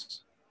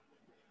this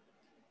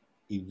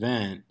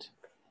event,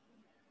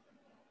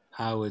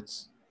 how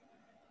it's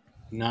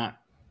not.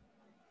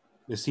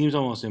 It seems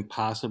almost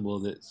impossible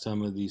that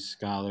some of these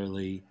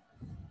scholarly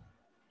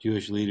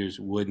Jewish leaders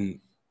wouldn't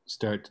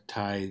start to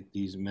tie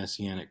these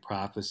messianic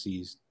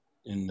prophecies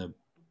in the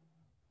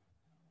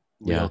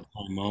real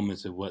time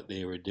moments of what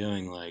they were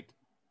doing. Like,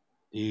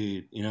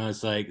 dude,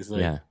 it's like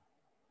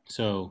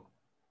so.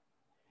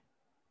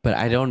 But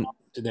I don't.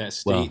 To that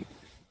state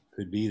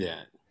could be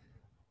that.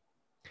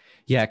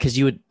 Yeah, because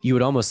you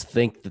would almost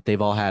think that they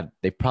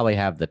probably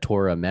have the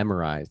Torah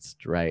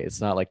memorized, right? It's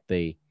not like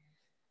they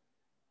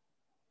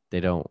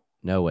don't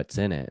know what's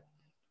in it,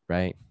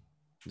 right?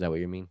 Is that what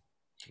you mean?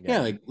 Yeah,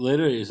 like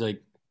literally, it's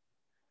like,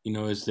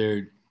 is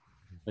there,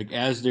 like,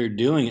 as they're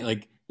doing it,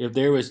 like if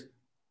there was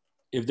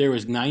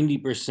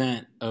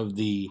 90% of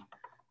the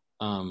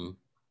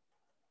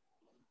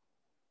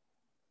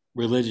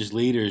religious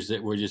leaders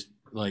that were just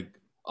like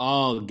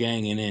all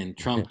ganging in,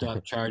 trumped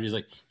up charges,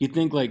 like you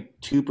think like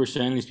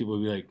 2% of these people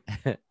would be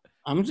like,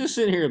 I'm just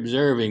sitting here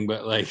observing,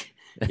 but like,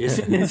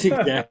 isn't this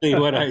exactly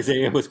what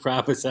Isaiah was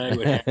prophesying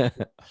would happen?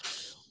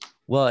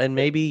 Well, and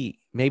maybe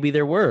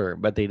there were,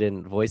 but they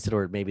didn't voice it,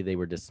 or maybe they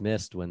were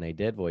dismissed when they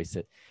did voice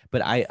it.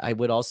 But I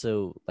would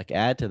also like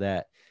add to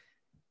that,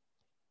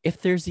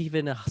 if there's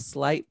even a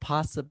slight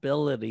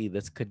possibility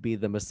this could be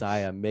the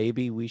Messiah,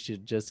 maybe we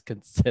should just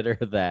consider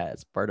that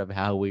as part of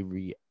how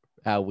we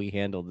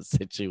handle the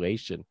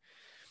situation.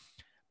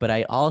 But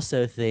I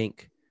also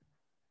think,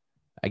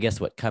 I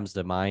guess what comes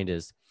to mind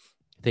is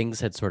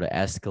things had sort of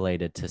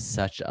escalated to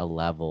such a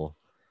level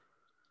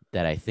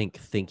that I think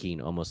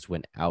thinking almost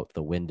went out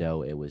the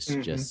window. It was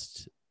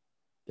just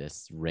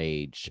this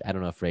rage. I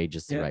don't know if rage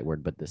is the right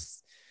word, but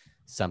this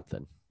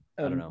something.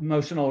 I don't know.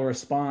 Emotional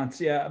response.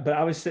 Yeah. But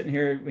I was sitting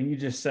here when you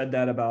just said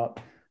that about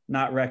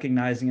not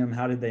recognizing him.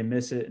 How did they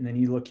miss it? And then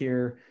you look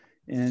here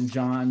in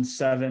John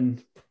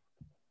 7,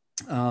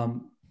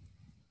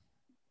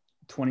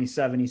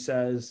 27, he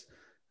says,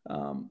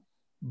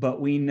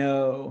 but we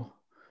know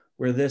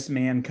where this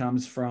man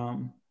comes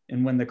from.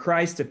 And when the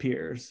Christ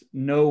appears,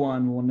 no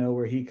one will know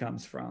where he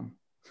comes from.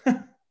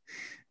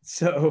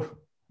 So,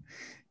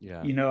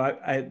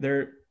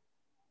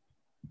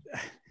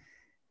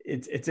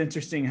 it's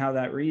interesting how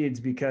that reads,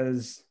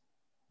 because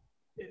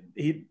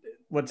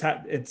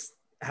it's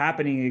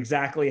happening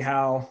exactly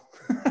how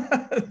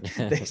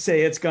they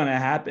say it's going to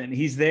happen.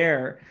 He's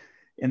there,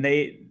 and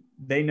they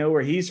know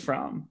where he's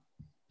from.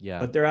 Yeah.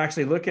 But they're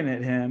actually looking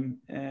at him,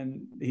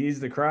 and he's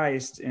the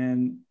Christ,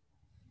 and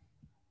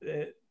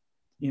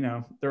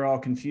they're all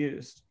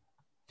confused.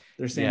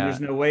 They're saying there's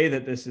no way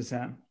that this is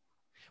him.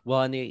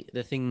 Well, and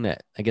the thing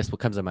that I guess what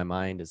comes to my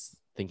mind is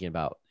thinking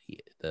about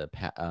the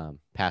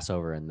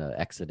Passover and the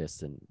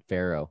Exodus and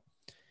Pharaoh.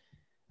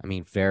 I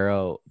mean,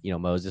 Pharaoh,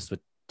 Moses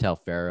would tell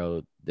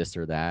Pharaoh this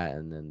or that,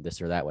 and then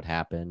this or that would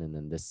happen, and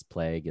then this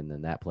plague, and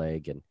then that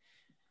plague,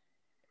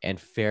 and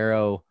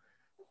Pharaoh,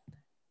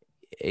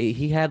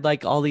 he had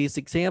like all these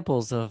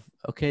examples of,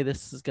 okay,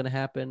 this is going to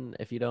happen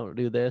if you don't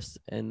do this,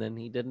 and then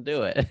he didn't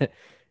do it.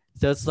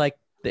 So it's like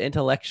the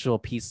intellectual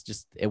piece,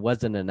 just it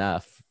wasn't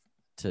enough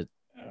to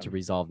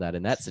resolve that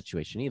in that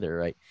situation either,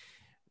 right?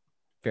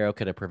 Pharaoh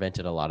could have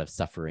prevented a lot of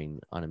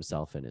suffering on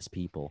himself and his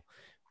people,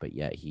 but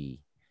yet he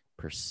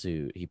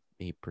persisted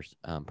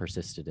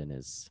in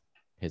his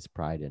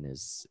pride and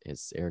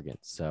his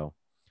arrogance. So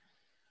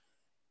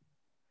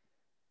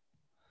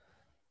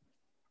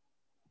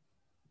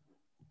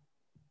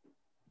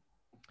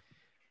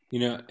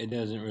it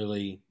doesn't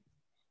really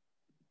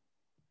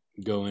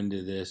go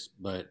into this,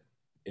 but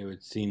it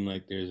would seem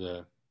like there's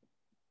a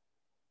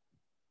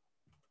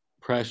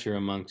pressure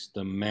amongst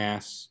the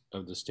mass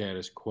of the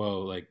status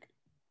quo. Like,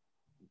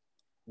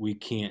 we're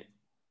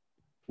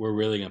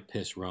really going to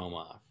piss Rome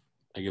off.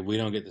 Like, if we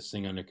don't get this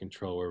thing under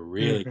control,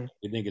 we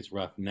think it's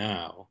rough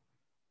now.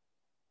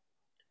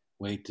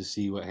 Wait to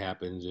see what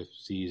happens if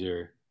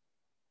Caesar,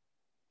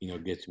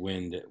 gets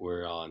wind that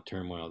we're all in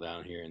turmoil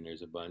down here, and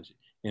there's a bunch.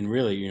 And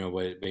really,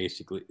 what it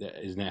basically,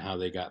 isn't that how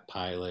they got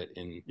Pilate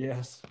and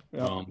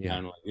Rome? Yeah.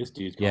 Kind of like, this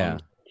dude's calling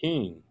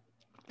king.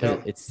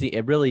 Because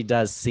it really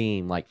does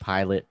seem like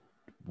Pilate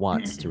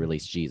wants to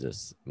release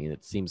Jesus. I mean,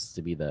 it seems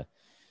to be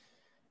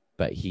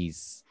but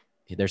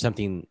there's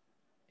something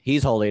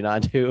he's holding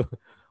on to,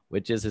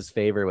 which is his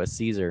favor with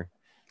Caesar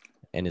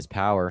and his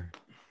power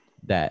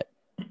that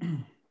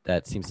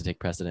seems to take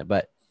precedent.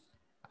 But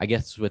I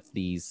guess with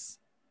the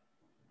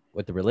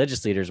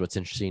religious leaders, what's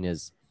interesting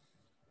is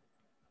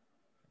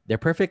they're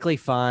perfectly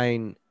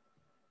fine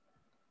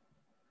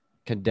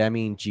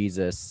condemning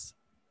Jesus,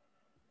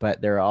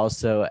 but they're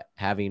also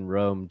having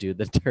Rome do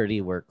the dirty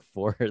work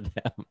for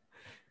them.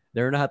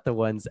 They're not the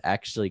ones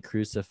actually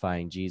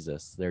crucifying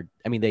Jesus.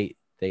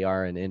 They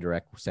are in an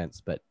indirect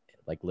sense, but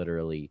like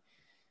literally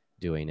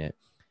doing it.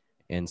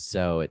 And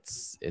so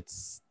it's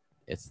this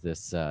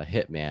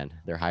hitman.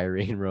 They're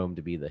hiring Rome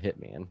to be the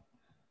hitman.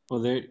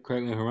 Well,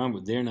 correct me if I'm wrong,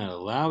 but they're not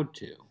allowed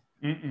to.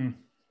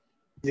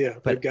 Yeah,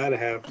 they've got to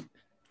have.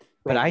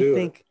 But I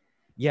think,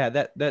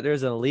 that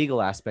there's an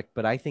illegal aspect,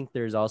 but I think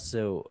there's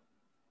also,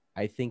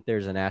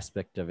 an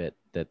aspect of it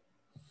that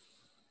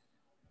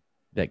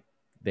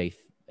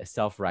a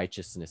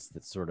self-righteousness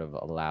that sort of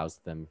allows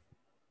them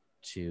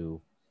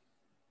to,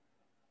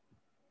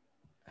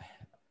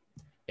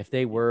 if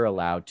they were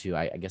allowed to,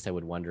 I guess I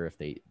would wonder if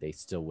they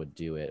still would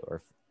do it,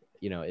 or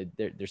if,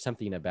 there's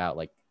something about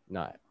like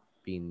not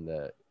being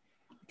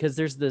because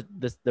there's the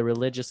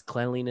religious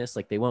cleanliness,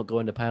 like they won't go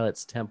into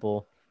Pilate's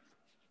temple,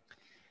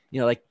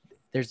 like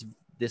there's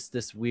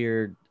this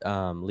weird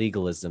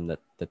legalism that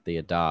they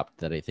adopt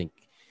that I think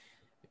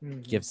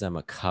gives them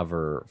a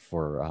cover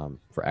for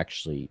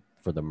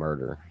the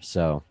murder.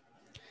 So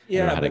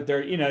yeah, but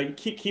they're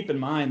keep in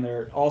mind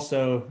they're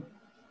also,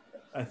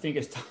 I think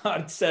as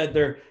Todd said,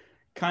 they're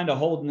kind of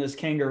holding this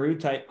kangaroo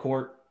type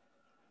court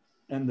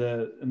in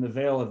the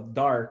veil of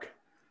dark,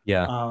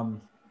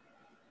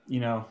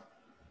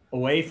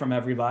 away from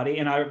everybody.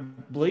 And I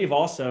believe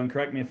also, and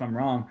correct me if I'm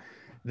wrong,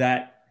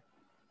 that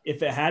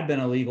if it had been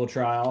a legal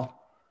trial,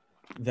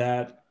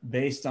 that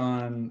based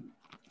on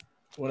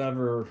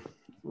whatever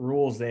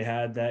rules they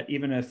had, that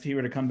even if he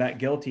were to come back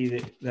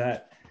guilty,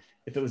 that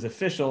if it was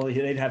official,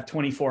 they'd have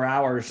 24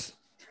 hours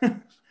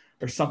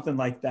or something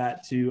like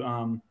that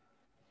to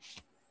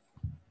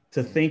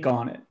think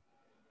on it.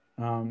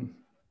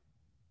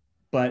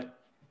 But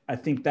I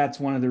think that's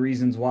one of the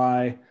reasons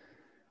why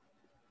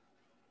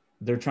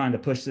they're trying to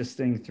push this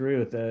thing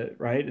through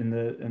in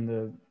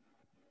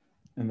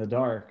the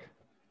dark.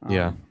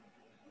 I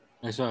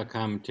saw a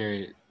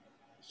commentary that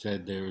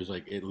said there was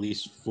like at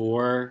least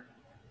 4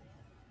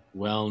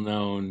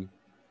 well-known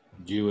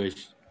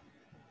Jewish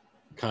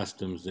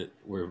customs that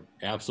were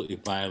absolutely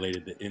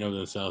violated that in of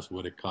themselves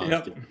would have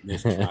caused it in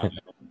this trial.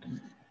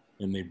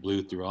 And they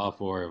blew through all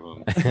 4 of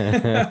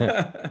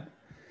them.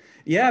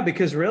 Yeah,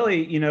 because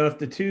really, if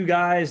the 2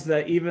 guys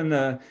that even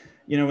when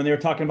they were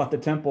talking about the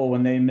temple,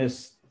 when they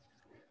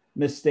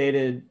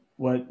misstated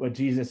what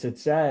Jesus had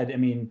said, I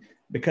mean,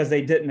 because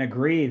they didn't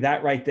agree,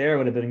 that right there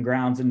would have been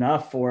grounds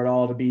enough for it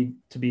all to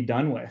be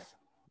done with.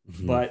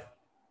 Mm-hmm. But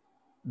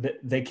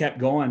they kept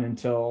going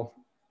until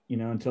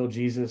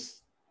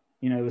Jesus,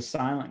 was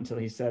silent, until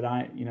he said,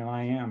 I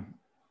am.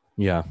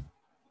 Yeah.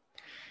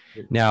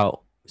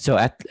 Now, so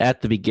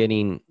at the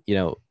beginning,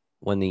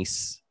 when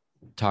he's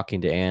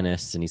talking to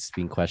Annas and he's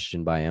being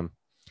questioned by him,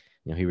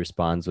 he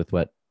responds with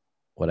what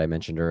I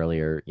mentioned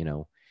earlier,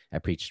 I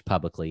preached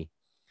publicly.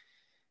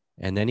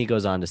 And then he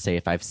goes on to say,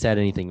 if I've said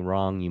anything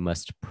wrong, you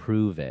must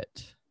prove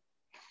it.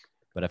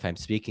 But if I'm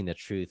speaking the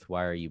truth,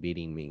 why are you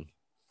beating me?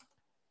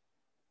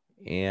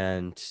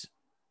 And,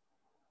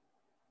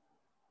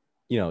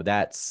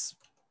 that's,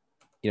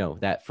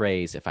 that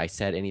phrase, if I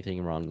said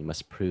anything wrong, you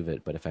must prove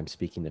it. But if I'm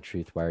speaking the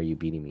truth, why are you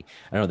beating me?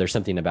 I don't know. There's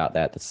something about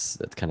that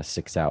that kind of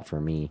sticks out for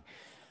me.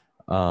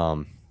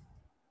 Something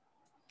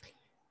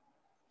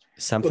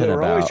they're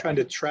about always trying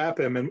to trap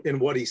him in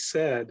what he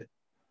said.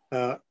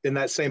 In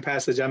that same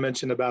passage I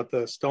mentioned about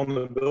the stone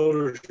the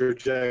builders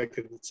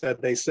rejected, it said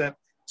they sent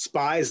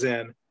spies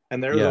in,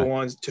 and they're the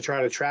ones to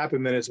try to trap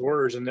him in his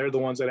words, and they're the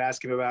ones that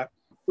ask him about,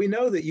 we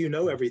know that you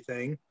know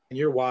everything and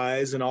you're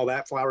wise and all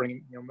that,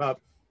 flowering him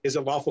up. Is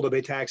it lawful to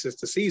pay taxes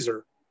to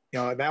Caesar?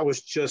 That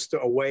was just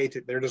a way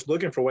they're just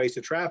looking for ways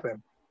to trap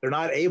him. They're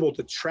not able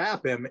to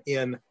trap him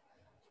in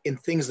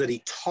things that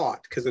he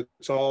taught, because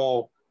it's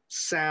all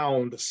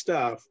sound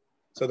stuff.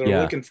 So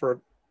they're looking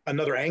for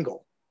another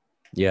angle.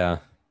 Yeah.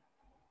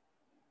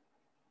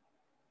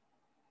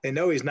 They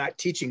know he's not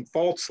teaching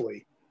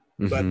falsely,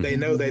 but they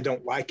know they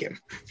don't like him.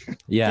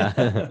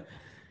 Yeah.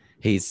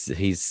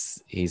 he's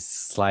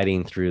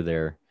sliding through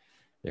their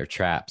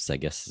traps, I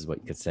guess is what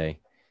you could say.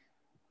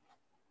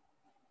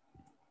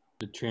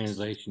 The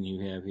translation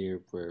you have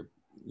here for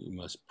you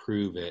must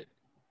prove it,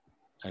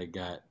 I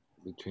got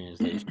the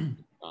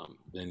translation,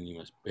 then you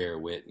must bear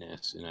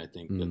witness. And I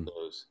think that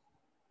those,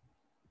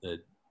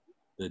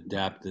 the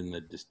depth and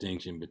the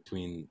distinction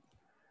between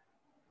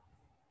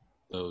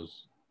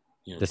those,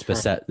 the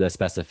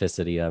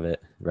specificity of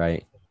it,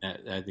 right?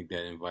 I think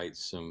that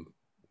invites some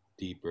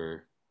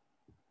deeper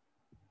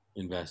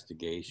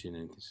investigation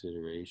and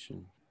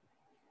consideration.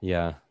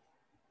 Yeah.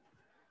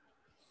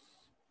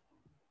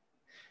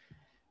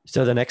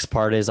 So the next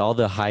part is all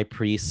the high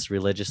priests,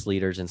 religious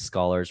leaders, and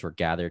scholars were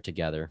gathered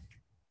together.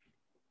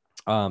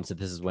 So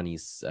this is when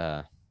he's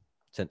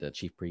sent the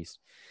chief priest.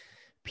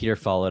 Peter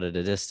followed at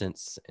a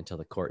distance until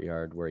the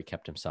courtyard, where he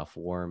kept himself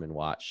warm and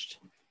watched.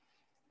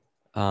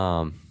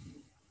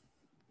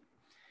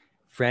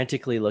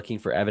 Frantically looking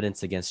for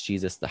evidence against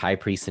Jesus, the high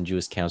priest and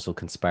Jewish council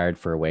conspired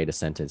for a way to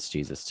sentence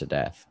Jesus to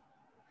death.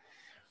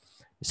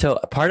 So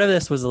part of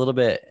this was a little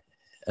bit,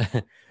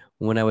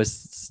 when I was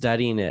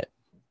studying it,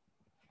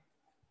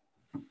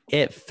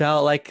 it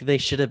felt like they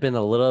should have been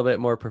a little bit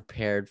more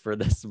prepared for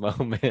this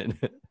moment.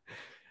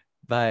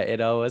 But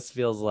it always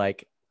feels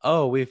like,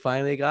 oh, we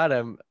finally got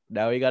him.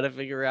 Now we got to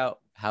figure out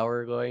how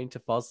we're going to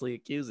falsely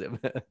accuse him.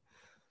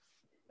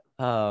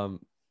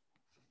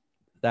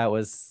 That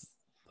was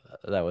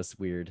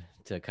weird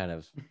to kind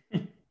of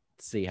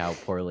see how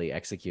poorly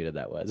executed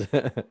that was.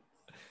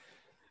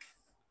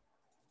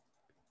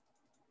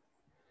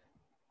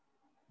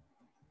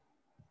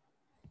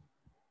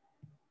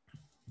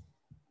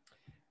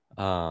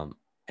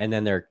 and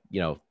then they're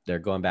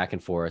going back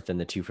and forth, and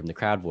the two from the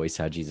crowd voice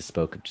how Jesus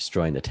spoke of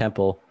destroying the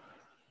temple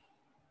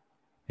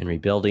and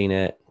rebuilding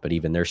it, but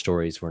even their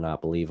stories were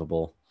not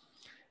believable.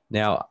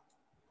 Now,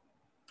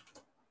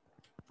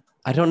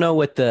 I don't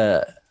know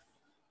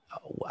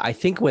I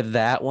think with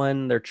that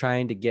one, they're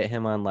trying to get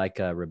him on like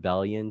a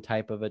rebellion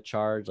type of a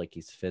charge, like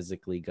he's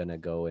physically going to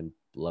go and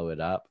blow it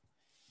up.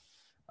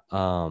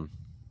 Or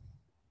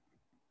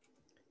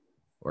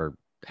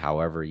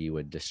however you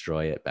would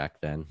destroy it back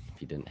then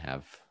if you didn't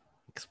have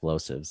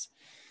explosives.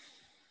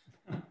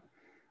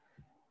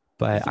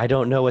 But I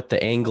don't know what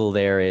the angle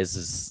there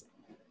is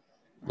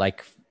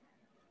like,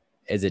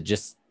 is it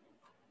just,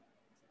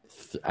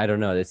 I don't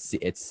know.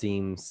 It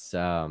seems.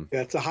 Yeah,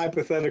 it's a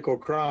hypothetical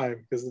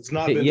crime because it's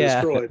not been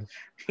destroyed.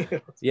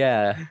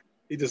 Yeah.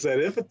 He just said,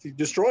 if you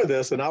destroy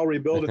this, and I'll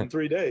rebuild it in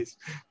 3 days.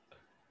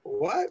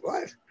 What?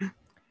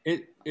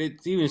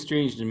 It's even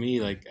strange to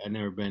me. Like, I've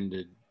never been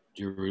to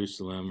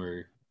Jerusalem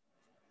or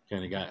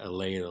kind of got a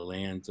lay of the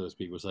land, so to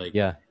speak. It was like,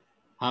 yeah,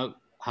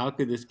 how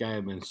could this guy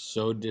have been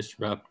so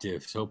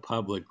disruptive so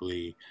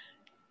publicly,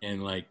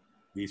 and like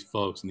these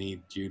folks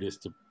need Judas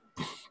to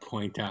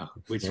point out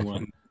which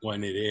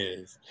one it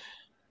is.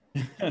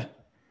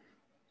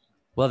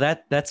 Well,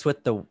 that's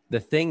what the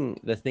thing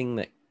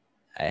that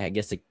I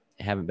guess I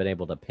haven't been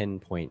able to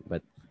pinpoint,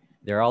 but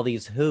there are all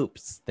these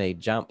hoops they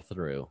jump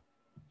through.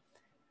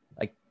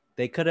 Like,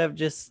 they could have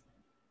just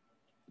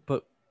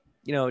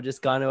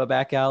just gone to a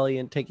back alley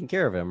and taken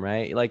care of him,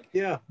 right? Like,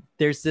 yeah,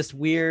 there's this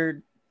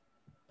weird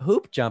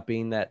hoop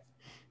jumping that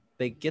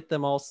they get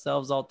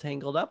themselves all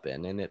tangled up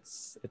in, and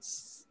it's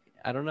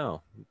I don't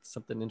know, it's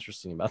something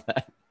interesting about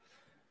that.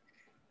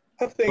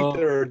 I think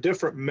there are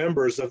different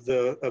members of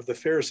the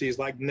Pharisees,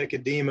 like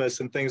Nicodemus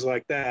and things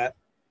like that,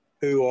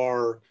 who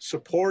are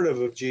supportive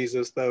of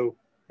Jesus, though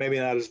maybe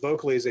not as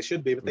vocally as they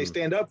should be, but they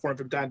stand up for him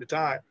from time to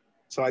time.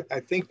 So I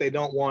think they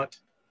don't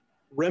want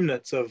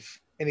remnants of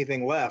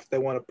anything left. They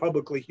want to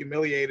publicly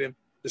humiliate him,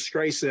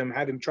 disgrace him,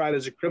 have him tried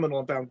as a criminal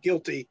and found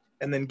guilty,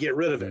 and then get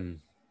rid of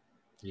him.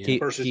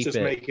 Versus just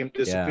make him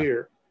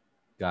disappear.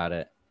 Yeah. Got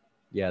it.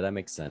 Yeah, that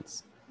makes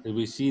sense.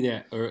 We see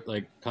that, or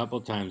like a couple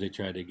times they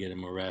tried to get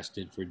him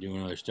arrested for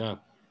doing other stuff,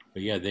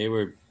 but yeah, they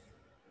were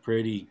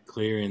pretty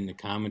clear in the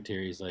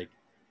commentaries. Like,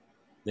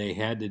 they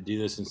had to do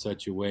this in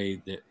such a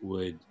way that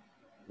would,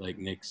 like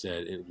Nick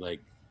said, it would like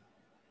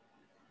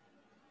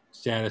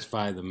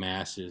satisfy the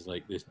masses.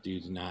 Like, this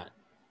dude's not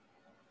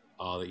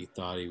all that you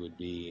thought he would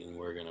be, and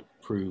we're gonna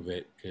prove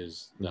it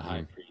because the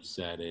high priest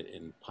said it,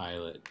 and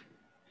Pilate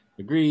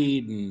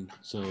agreed, and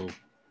so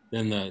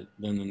then the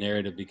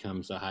narrative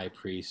becomes the high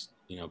priest,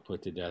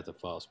 put to death a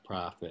false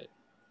prophet.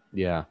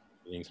 Yeah,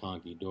 everything's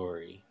honky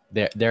dory.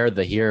 They're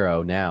the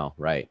hero now,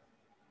 right?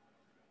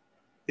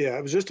 Yeah,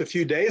 it was just a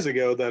few days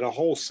ago that a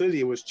whole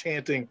city was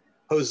chanting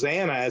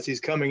Hosanna as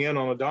he's coming in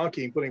on a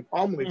donkey and putting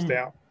palm leaves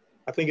down.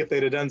 I think if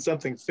they'd have done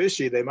something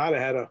fishy, they might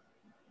have had a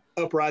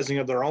uprising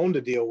of their own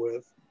to deal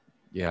with.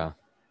 Yeah,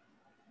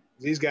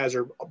 these guys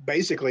are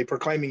basically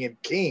proclaiming him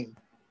king.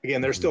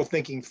 Again, they're still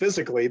thinking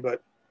physically,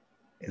 but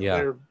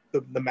the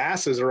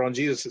masses are on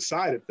Jesus'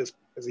 side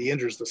as he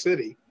enters the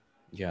city.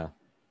 Yeah.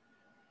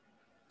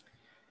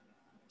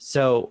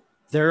 So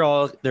they're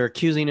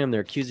accusing him.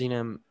 They're accusing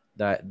him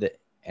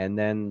and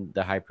then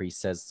the high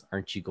priest says,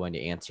 "Aren't you going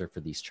to answer for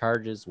these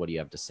charges? What do you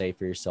have to say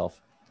for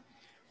yourself?"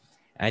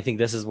 And I think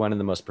this is one of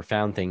the most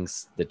profound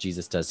things that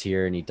Jesus does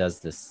here, and he does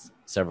this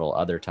several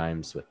other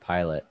times with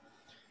Pilate.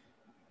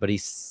 But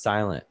he's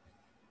silent.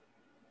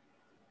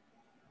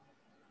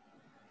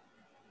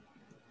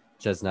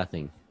 Says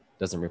nothing.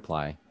 Doesn't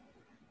reply.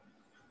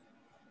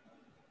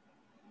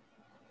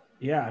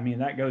 Yeah, I mean,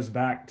 that goes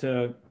back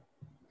to,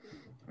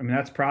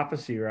 that's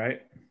prophecy,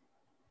 right?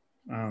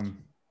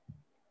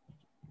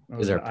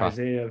 Is there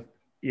Isaiah?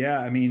 Yeah,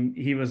 I mean,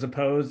 he was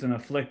opposed and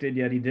afflicted,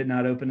 yet he did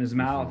not open his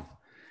mouth.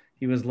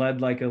 He was led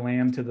like a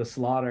lamb to the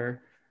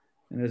slaughter,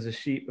 and as a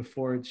sheep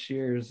before its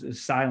shears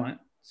is silent,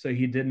 so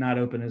he did not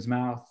open his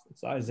mouth.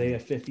 It's Isaiah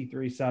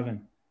 53:7.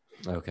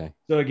 Okay.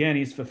 So again,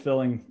 he's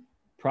fulfilling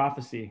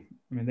prophecy.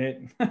 I mean,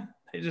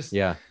 they just,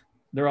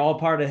 they're all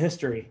part of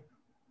history.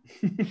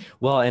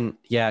 Well, and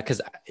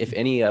because if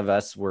any of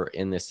us were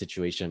in this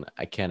situation,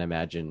 I can't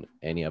imagine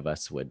any of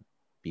us would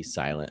be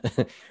silent.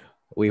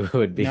 We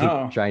would be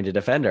trying to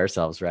defend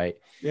ourselves, right?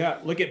 Yeah.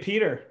 Look at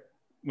Peter.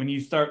 When you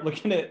start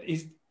looking at,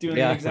 he's doing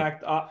the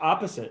exact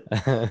opposite.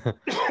 I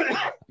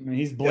mean,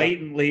 he's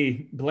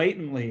blatantly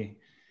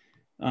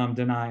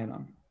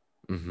denying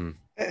them.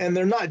 And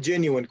they're not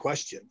genuine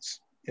questions,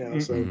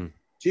 so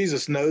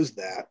Jesus knows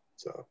that.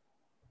 So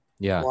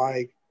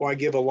why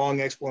give a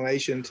long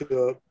explanation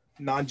to a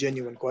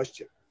non-genuine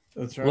question?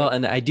 That's right. Well,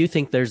 and I do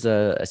think there's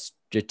a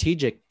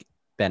strategic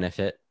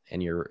benefit in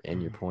your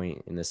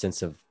point, in the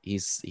sense of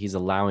he's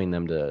allowing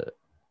them to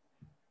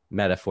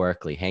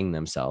metaphorically hang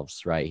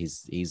themselves, right?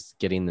 He's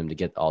getting them to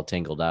get all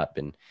tangled up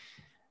in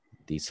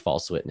these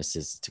false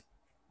witnesses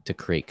to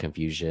create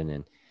confusion.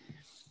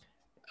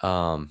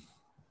 And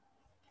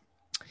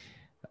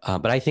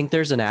but I think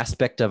there's an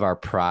aspect of our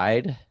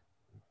pride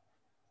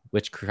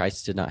which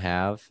Christ did not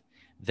have,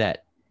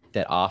 that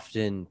that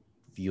often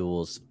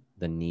fuels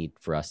the need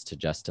for us to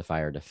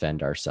justify or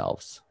defend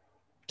ourselves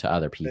to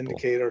other people. To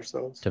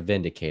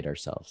vindicate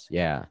ourselves.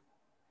 Yeah.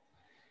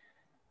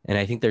 And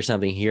I think there's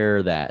something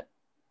here that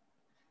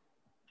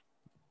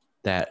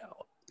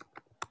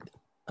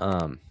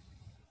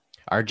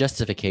our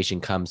justification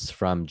comes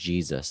from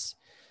Jesus.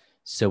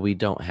 So we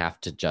don't have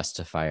to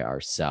justify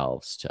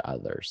ourselves to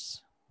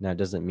others. Now, it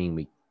doesn't mean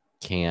we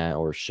can't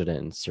or shouldn't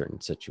in certain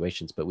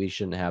situations, but we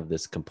shouldn't have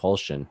this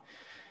compulsion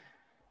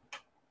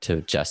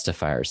to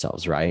justify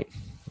ourselves, right?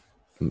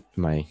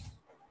 Am I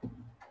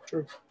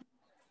True.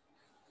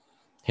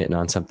 hitting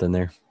on something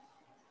there?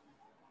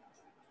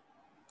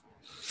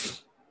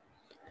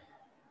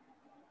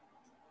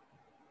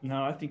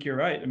 No, I think you're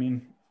right. I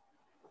mean,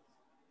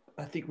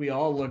 I think we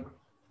all look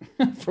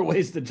for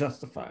ways to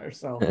justify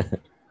ourselves.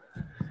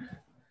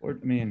 Or,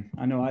 I mean,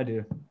 I know I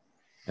do.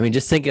 I mean,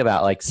 just think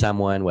about like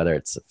someone, whether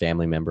it's a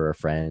family member or a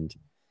friend,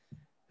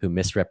 who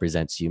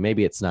misrepresents you.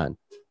 Maybe it's not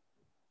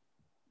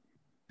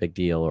big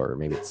deal, or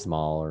maybe it's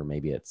small, or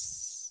maybe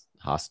it's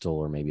hostile,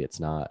 or maybe it's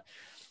not.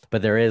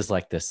 But there is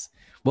like this,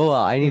 well,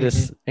 I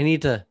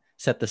need to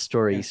set the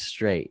story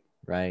straight,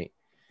 right?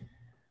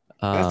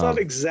 That's not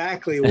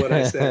exactly what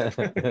I said.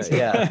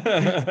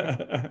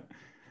 Yeah.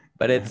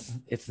 But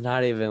it's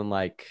not even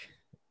like,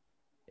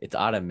 it's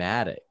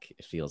automatic,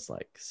 it feels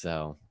like.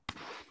 So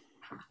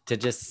to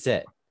just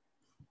sit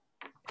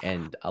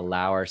and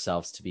allow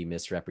ourselves to be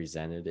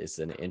misrepresented is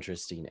an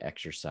interesting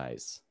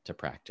exercise to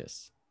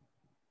practice.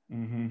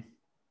 Mm-hmm.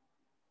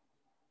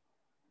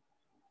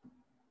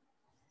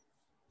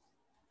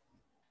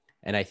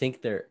 And I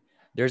think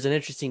there's an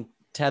interesting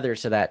tether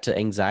to that, to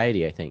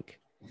anxiety, I think.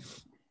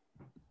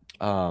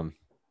 I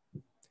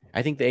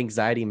think the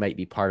anxiety might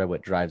be part of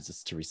what drives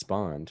us to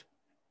respond.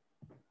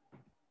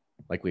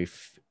 Like we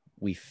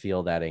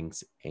feel that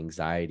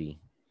anxiety,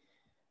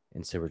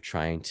 and so we're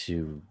trying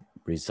to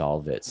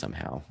resolve it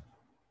somehow.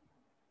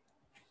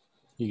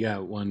 You got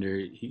to wonder,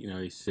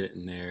 he's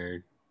sitting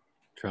there,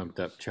 trumped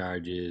up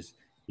charges.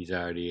 He's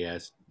already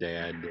asked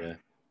Dad to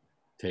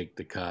take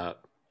the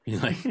cup.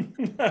 He's like,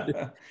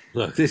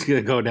 look, this is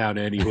going to go down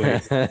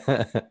anyway.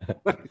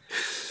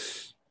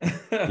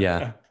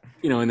 Yeah.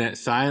 In that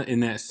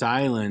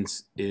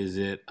silence, is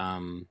it,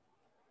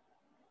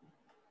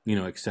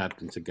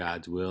 acceptance of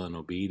God's will and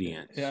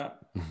obedience? Yeah.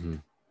 Mm-hmm.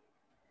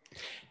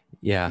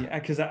 Yeah.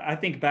 Because I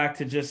think back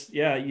to just,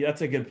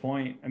 that's a good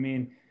point. I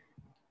mean,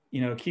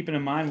 keeping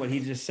in mind what he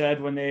just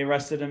said when they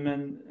arrested him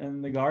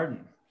in the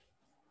garden.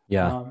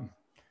 Yeah.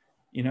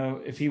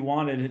 If he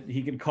wanted,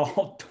 he could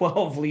call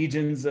 12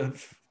 legions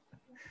of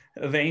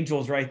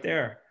angels right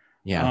there.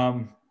 Yeah.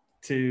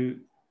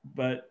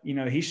 But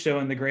he's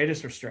showing the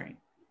greatest restraint.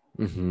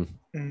 Mm-hmm.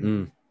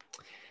 Mm-hmm.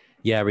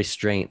 Yeah.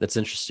 Restraint. That's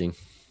interesting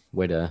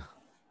way to.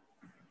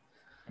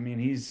 I mean,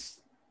 it's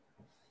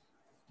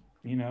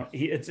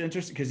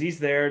interesting because he's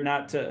there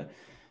not to,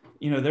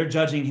 they're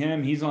judging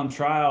him. He's on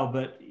trial,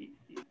 but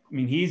I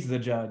mean, he's the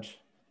judge.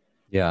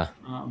 Yeah.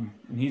 And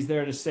he's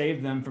there to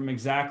save them from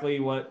exactly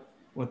what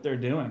they're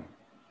doing.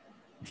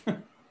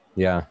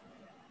 Yeah.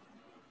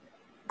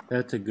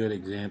 That's a good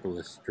example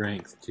of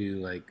strength too.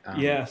 Like,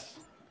 yes.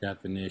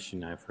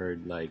 Definition I've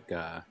heard, like,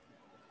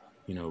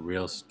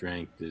 real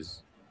strength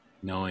is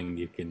knowing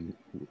you can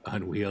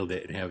unwield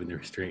it and having the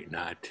restraint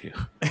not to.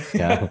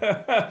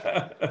 Yeah.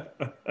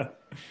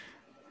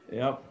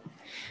 Yep.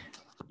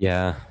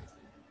 Yeah.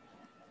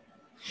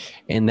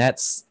 And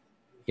that's,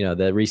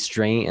 the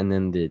restraint, and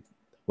then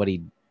what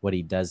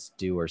he does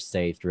do or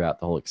say throughout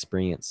the whole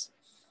experience.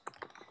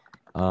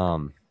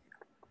 I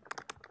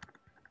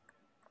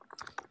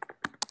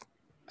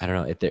don't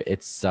know.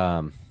 It's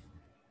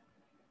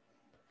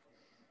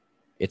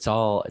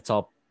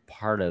all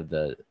part of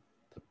the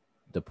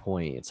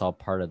point. It's all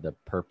part of the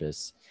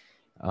purpose.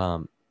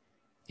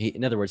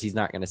 In other words, he's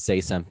not going to say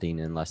something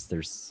unless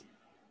there's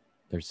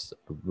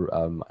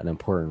an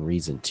important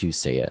reason to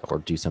say it, or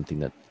do something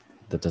that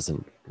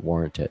doesn't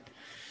warrant it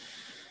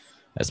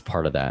as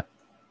part of that.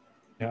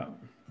 Yeah.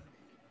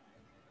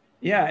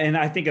 Yeah. And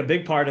I think a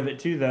big part of it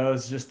too, though,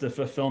 is just the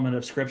fulfillment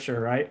of scripture,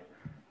 right?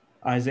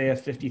 Isaiah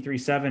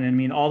 53:7. I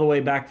mean, all the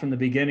way back from the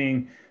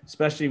beginning,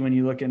 especially when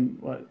you look in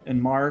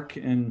Mark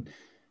and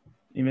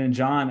even in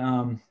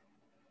John,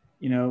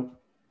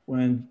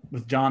 when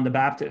with John the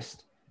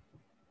Baptist,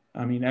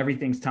 I mean,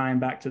 everything's tying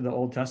back to the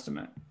Old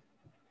Testament.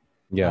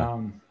 Yeah.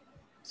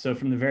 So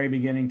from the very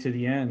beginning to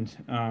the end,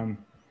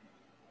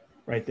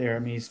 right there, I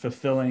mean, he's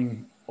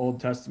fulfilling Old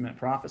Testament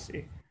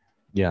prophecy.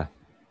 Yeah.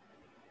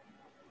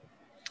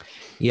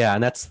 Yeah.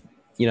 And that's,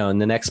 in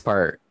the next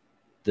part,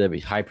 the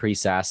high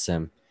priest asks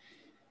him,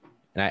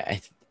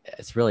 and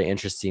it's really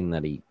interesting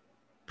that he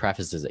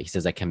prefaces it. He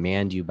says, I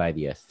command you by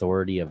the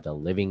authority of the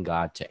living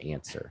God to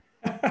answer.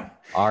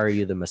 Are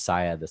you the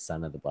Messiah, the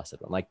Son of the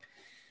Blessed One? Like,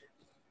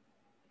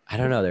 I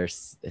don't know.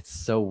 It's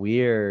so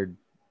weird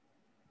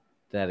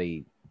that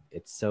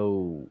it's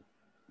so,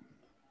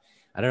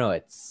 I don't know.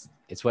 It's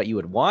what you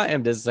would want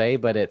him to say,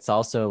 but it's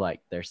also like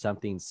there's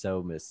something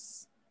so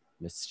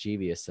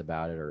mischievous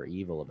about it, or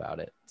evil about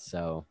it.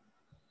 So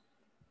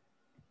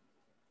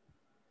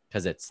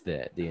because it's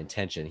the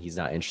intention. He's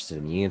not interested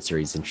in the answer.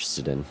 He's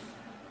interested in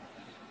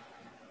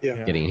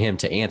getting him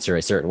to answer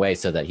a certain way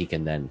so that he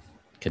can then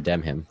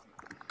condemn him.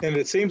 And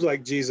it seems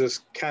like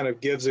Jesus kind of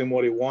gives him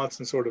what he wants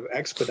and sort of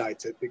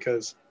expedites it,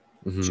 because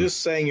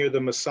just saying you're the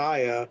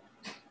Messiah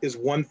is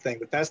one thing,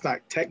 but that's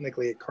not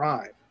technically a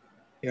crime.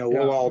 You know,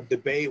 we'll all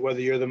debate whether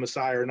you're the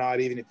Messiah or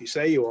not, even if you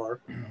say you are.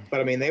 But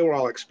I mean, they were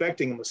all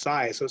expecting a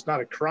Messiah, so it's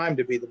not a crime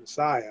to be the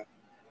Messiah.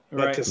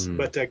 But,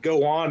 but to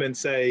go on and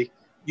say,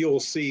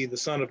 you'll see the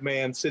Son of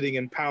Man sitting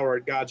in power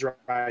at God's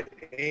right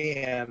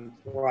hand,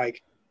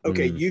 like,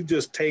 okay, you've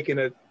just taken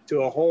it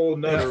to a whole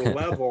nother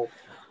level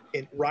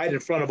right in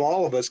front of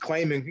all of us,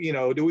 claiming, you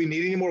know, do we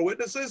need any more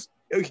witnesses?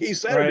 He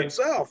said it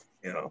himself,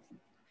 you know.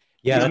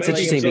 Yeah, he's that's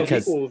interesting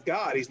because equal with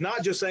God. He's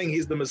not just saying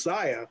he's the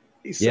Messiah.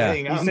 He's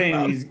saying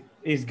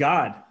he's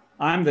God.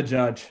 I'm the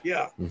judge.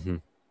 Yeah.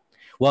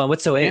 Well,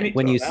 what's so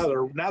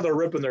now they're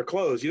ripping their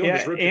clothes. You don't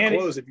just rip your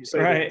clothes if you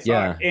say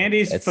and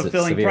he's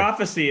fulfilling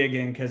prophecy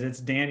again, because it's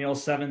Daniel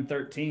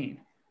 7:13.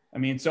 I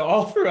mean, so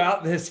all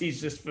throughout this,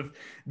 he's just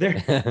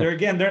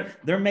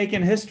they're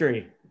making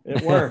history.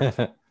 It worked.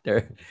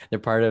 they're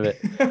part of it.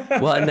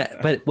 Well,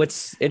 but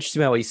what's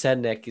interesting about what you said,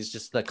 Nick, is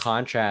just the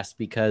contrast,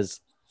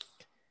 because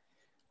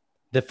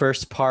the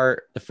first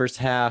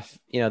half,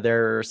 you know,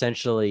 they're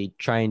essentially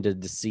trying to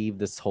deceive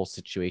this whole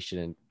situation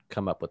and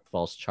come up with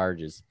false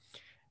charges.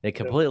 They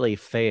completely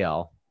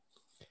fail.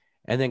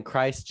 And then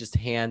Christ just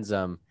hands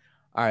them,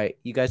 all right,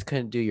 you guys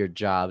couldn't do your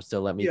job,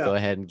 so let me go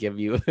ahead and give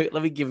you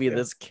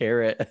this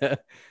carrot.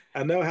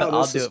 I know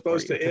how this is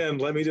supposed to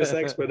end. Let me just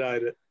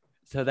expedite it.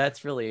 So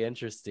that's really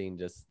interesting,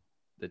 just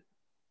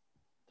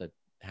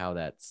how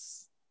that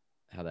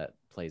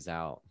plays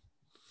out.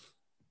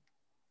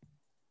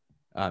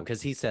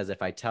 Because he says,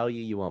 if I tell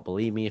you, you won't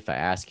believe me. If I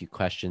ask you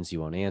questions,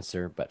 you won't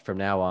answer. But from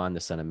now on, the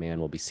Son of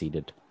Man will be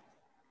seated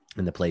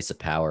in the place of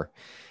power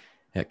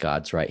at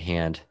God's right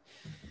hand.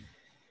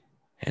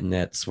 And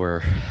that's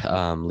where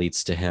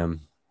leads to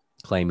him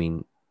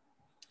claiming,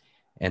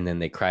 and then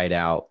they cried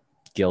out,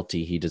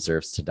 guilty, he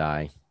deserves to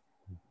die.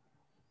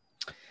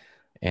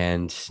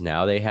 And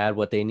now they had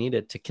what they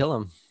needed to kill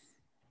him.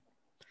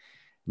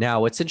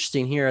 Now, what's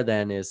interesting here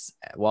then is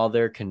while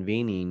they're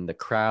convening, the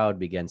crowd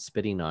began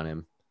spitting on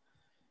him,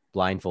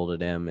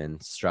 blindfolded him,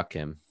 and struck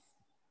him.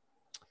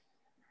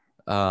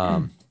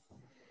 And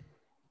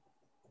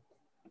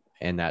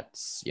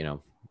that's, you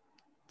know,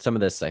 some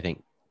of this, I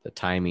think the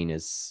timing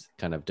is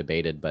kind of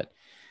debated, but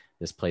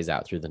this plays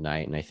out through the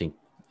night. And I think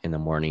in the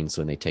mornings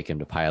when they take him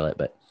to Pilate.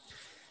 But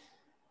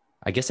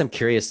I guess I'm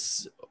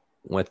curious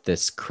with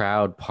this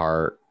crowd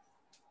part,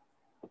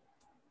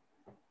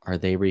 are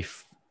they,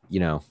 is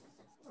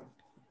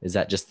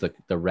that just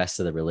the rest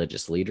of the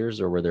religious leaders,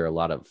 or were there a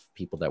lot of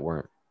people that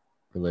weren't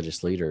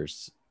religious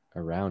leaders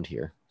around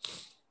here?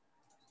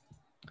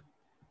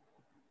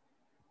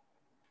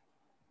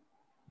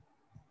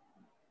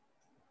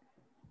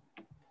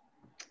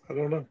 I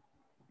don't know.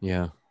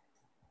 Yeah.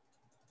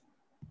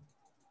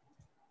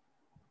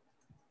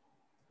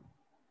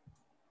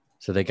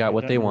 So they got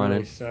what they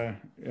wanted. So,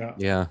 yeah.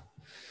 Yeah.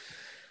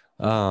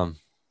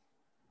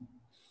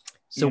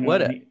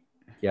 So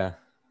yeah.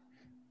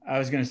 I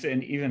was going to say,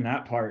 and even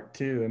that part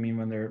too. I mean,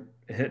 when they're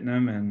hitting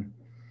him and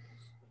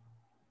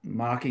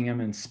mocking him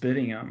and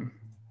spitting him,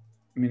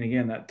 I mean,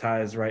 again, that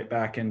ties right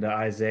back into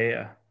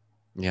Isaiah.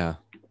 Yeah.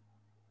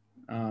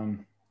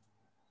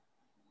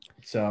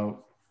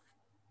 So.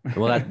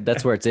 Well,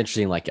 that's where it's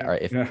interesting. Like,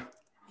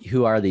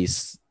 who are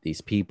these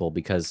people?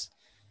 Because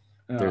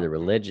they're the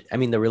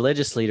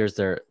religious leaders.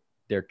 They're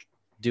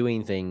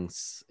doing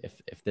things.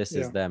 If this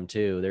is them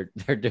too,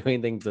 they're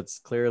doing things that's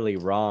clearly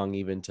wrong,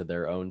 even to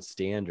their own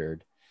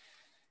standard,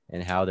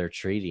 and how they're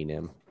treating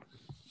him.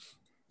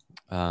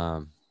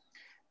 I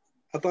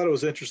thought it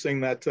was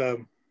interesting that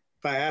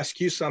if I ask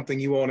you something,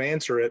 you won't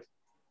answer it.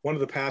 One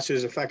of the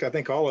passages, in fact, I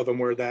think all of them,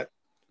 where the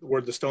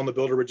stone the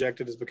builder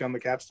rejected has become the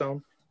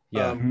capstone.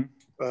 Yeah.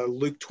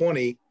 Luke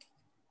 20,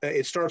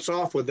 it starts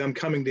off with them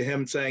coming to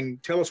him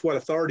saying, tell us what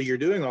authority you're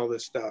doing all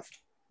this stuff.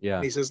 Yeah.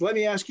 And he says, let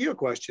me ask you a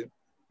question.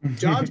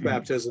 John's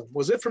baptism,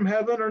 was it from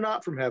heaven or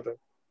not from heaven?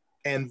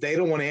 And they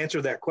don't want to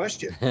answer that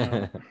question.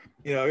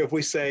 You know, if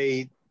we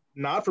say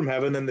not from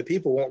heaven, then the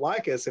people won't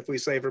like us. If we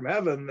say from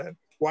heaven, then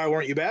why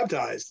weren't you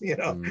baptized? You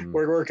know,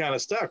 we're kind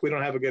of stuck. We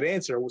don't have a good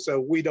answer.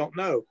 So we don't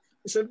know.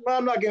 He said, well,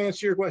 I'm not going to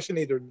answer your question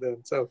either then.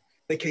 So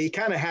he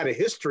kind of had a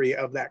history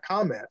of that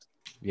comment.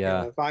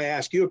 Yeah. If I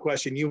ask you a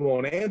question, you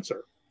won't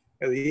answer.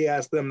 He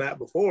asked them that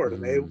before,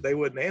 and they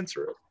wouldn't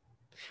answer it.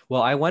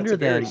 Well, I wonder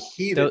then,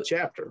 heated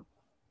chapter.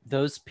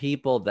 Those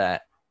people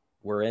that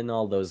were in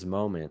all those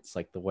moments,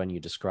 like the one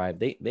you described,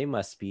 they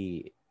must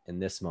be in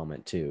this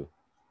moment too.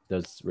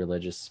 Those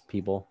religious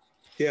people.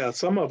 Yeah,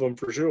 some of them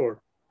for sure.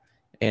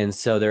 And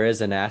so there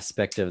is an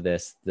aspect of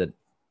this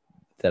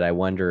that I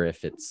wonder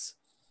if it's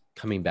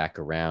coming back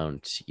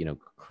around. You know,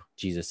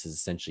 Jesus is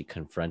essentially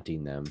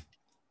confronting them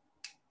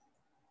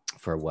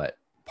for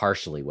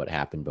partially what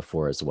happened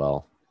before as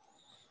well.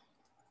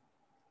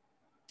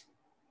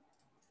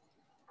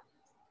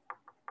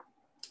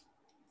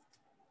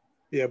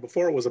 Yeah,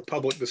 before it was a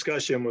public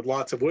discussion with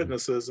lots of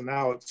witnesses, and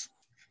now it's,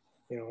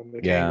 in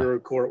the kangaroo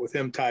court with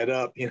him tied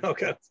up,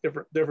 got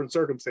different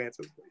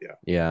circumstances. But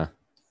Yeah.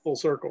 Full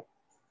circle.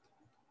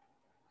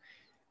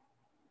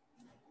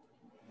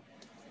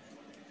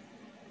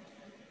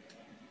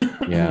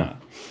 Yeah.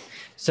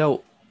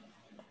 So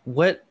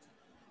what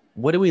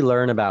do we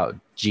learn about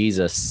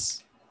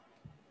Jesus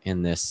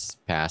in this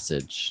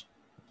passage?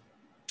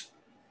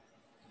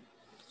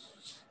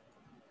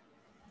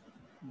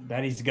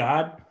 That he's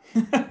God.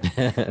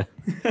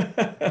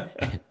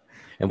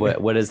 And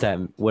what is that?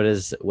 What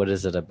is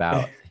it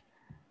about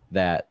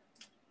that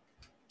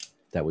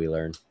we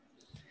learn?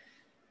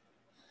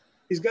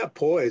 He's got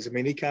poise. I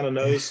mean, he kind of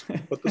knows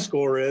what the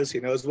score is. He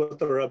knows what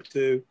they're up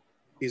to.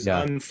 He's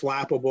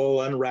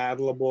unflappable,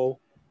 unravelable.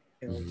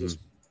 Just.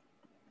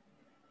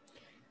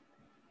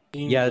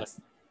 Like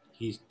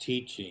he's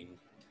teaching.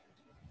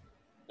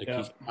 Like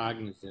he's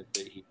cognizant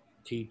that he's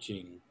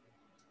teaching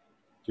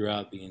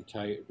throughout the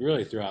entire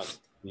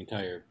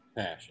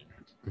passion.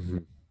 Mm-hmm.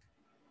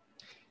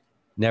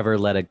 Never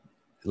let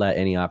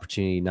any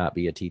opportunity not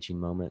be a teaching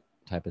moment,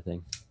 type of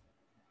thing.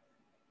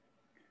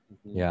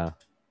 Mm-hmm. Yeah.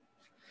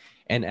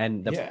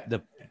 And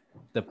the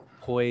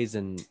poise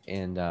and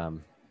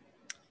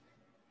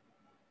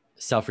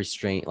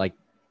self-restraint, like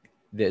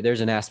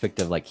there's an aspect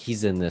of like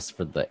he's in this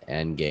for the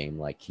end game,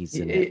 like he's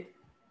in it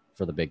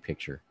for the big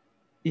picture.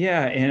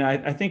 Yeah, and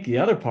I think the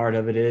other part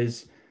of it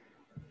is,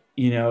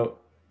 you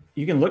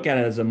can look at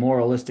it as a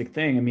moralistic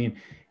thing. I mean,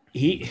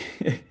 he's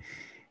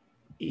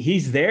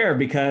there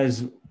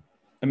because,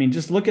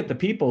 just look at the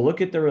people,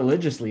 look at the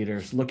religious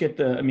leaders,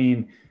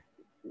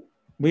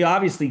 we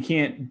obviously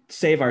can't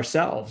save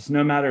ourselves,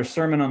 no matter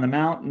Sermon on the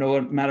Mount,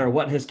 no matter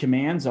what his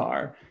commands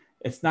are.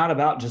 It's not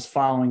about just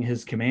following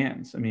his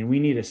commands. We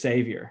need a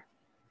savior.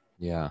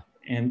 Yeah.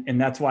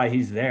 And that's why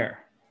he's there.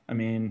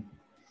 And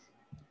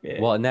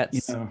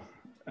that's,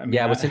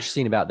 what's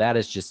interesting about that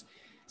is just,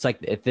 it's like,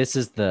 if this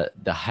is the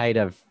height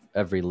of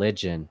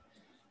religion,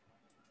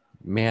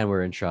 man,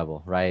 we're in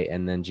trouble. Right.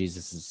 And then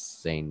Jesus is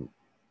saying,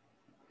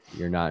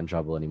 you're not in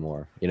trouble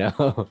anymore,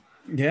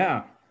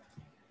 Yeah.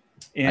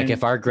 And like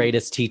if our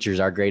greatest teachers,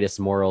 our greatest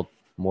moral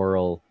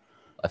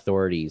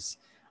authorities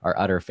are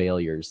utter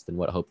failures, then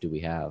what hope do we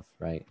have?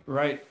 Right.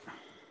 Right.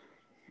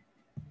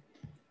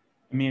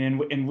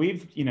 And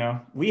we've,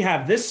 we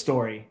have this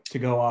story to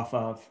go off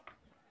of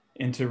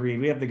and to read.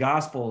 We have the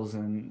Gospels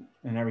and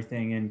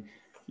everything. And,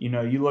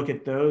 you look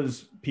at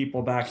those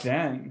people back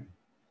then,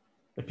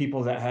 the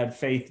people that had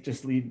faith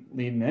just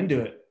leading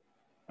into it.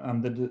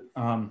 They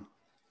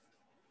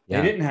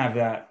didn't have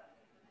that.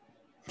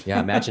 Yeah.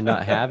 Imagine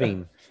not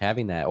having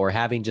that, or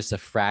having just a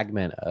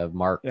fragment of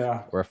Mark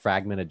or a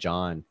fragment of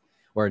John,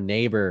 or a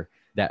neighbor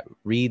that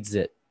reads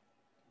a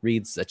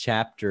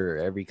chapter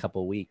every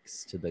couple of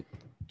weeks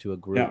to a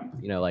group.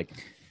 Like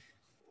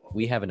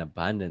we have an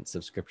abundance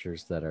of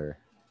scriptures that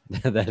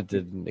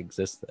didn't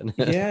exist then.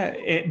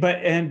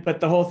 But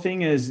the whole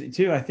thing is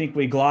too, I think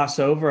we gloss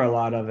over a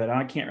lot of it.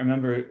 I can't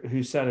remember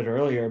who said it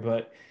earlier,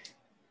 but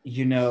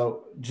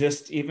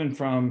just even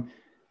from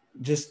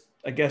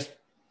I guess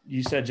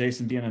you said,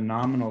 Jason, being a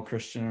nominal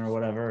Christian or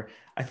whatever,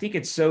 I think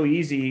it's so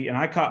easy. And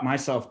I caught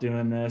myself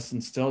doing this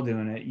and still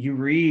doing it. You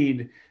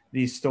read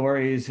these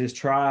stories, his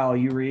trial,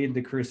 you read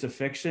the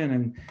crucifixion,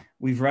 and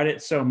we've read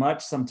it so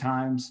much.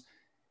 Sometimes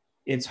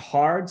it's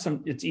hard.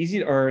 It's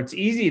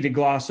easy to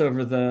gloss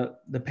over the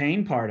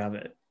pain part of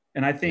it.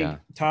 And I think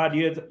Todd,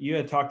 you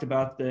had talked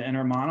about the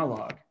inner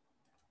monologue,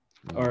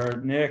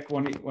 or Nick,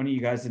 one of you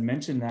guys had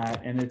mentioned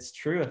that. And it's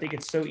true. I think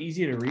it's so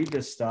easy to read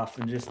this stuff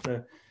and just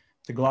to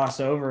gloss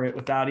over it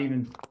without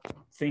even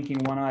thinking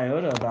one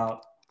iota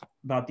about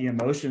the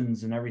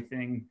emotions and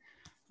everything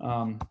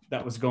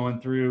that was going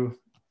through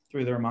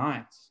their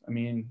minds.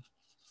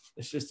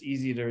 It's just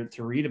easy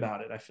to read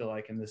about it, I feel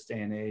like, in this day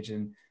and age,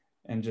 and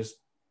just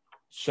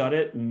shut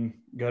it and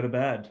go to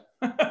bed.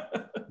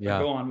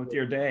 Go on with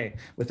your day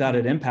without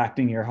it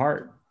impacting your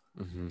heart.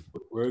 Mm-hmm.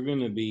 We're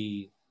going to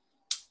be,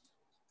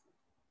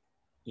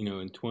 in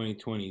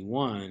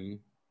 2021,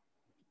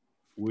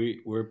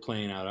 we're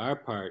playing out our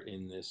part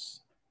in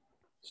this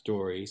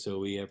story. So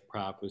we have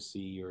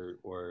prophecy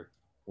or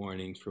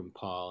warnings from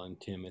Paul and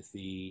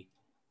Timothy,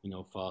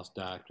 false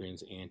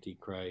doctrines,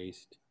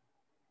 Antichrist.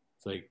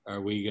 It's like, how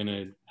are we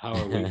going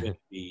to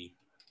be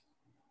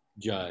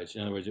judged?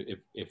 In other words,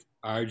 if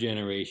our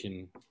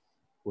generation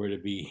were to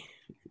be,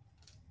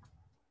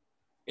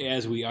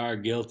 as we are,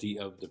 guilty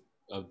of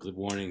the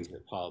warnings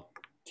that Paul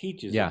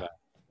teaches about.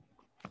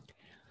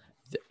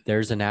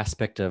 There's an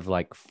aspect of,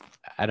 like,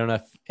 I don't know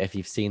if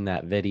you've seen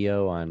that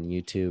video on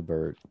YouTube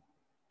or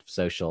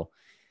social.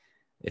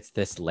 It's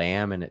this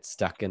lamb and it's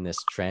stuck in this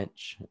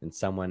trench, and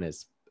someone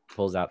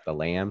pulls out the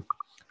lamb.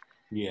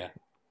 Yeah.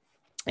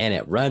 And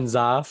it runs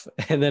off,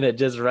 and then it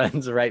just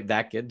runs right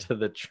back into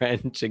the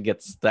trench and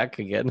gets stuck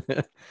again.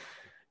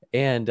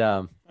 And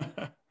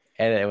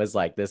it was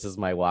like, this is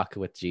my walk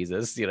with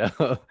Jesus,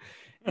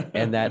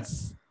 And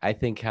that's, I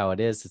think, how it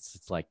is.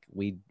 It's like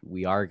we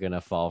are going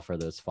to fall for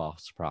those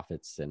false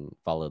prophets and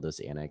follow those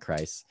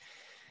antichrists.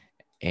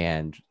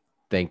 And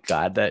thank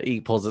God that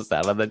he pulls us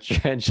out of the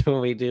trench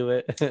when we do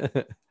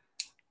it.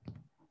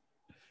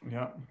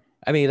 Yeah.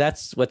 I mean,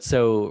 that's what's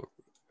so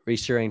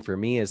reassuring for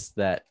me, is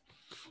that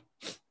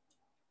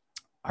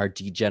our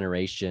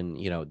degeneration,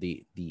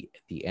 the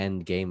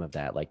end game of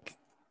that, like,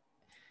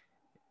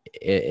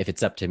 if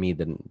it's up to me,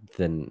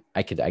 then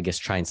I could, I guess,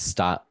 try and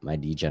stop my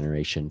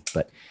degeneration.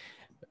 But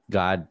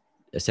God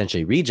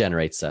essentially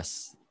regenerates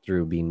us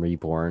through being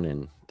reborn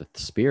in the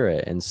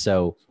Spirit. And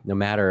so no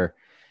matter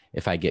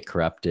if I get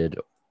corrupted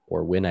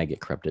or when I get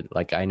corrupted,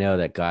 like, I know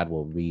that God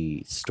will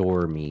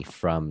restore me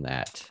from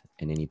that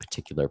in any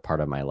particular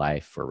part of my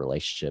life or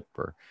relationship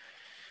or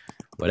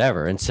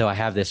whatever. And so I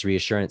have this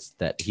reassurance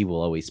that he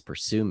will always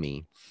pursue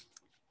me.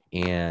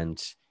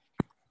 And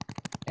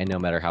no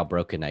matter how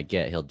broken I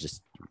get,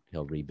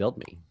 he'll rebuild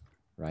me.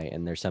 Right.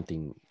 And there's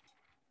something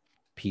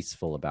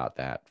peaceful about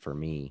that for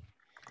me.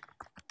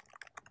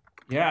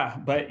 Yeah.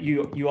 But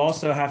you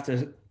also have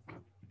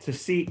to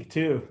seek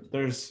too.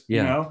 There's,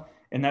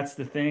 and that's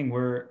the thing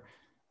where,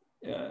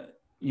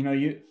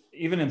 you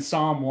even in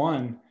Psalm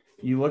 1,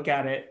 you look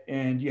at it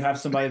and you have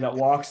somebody that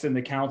walks in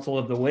the counsel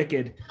of the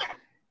wicked.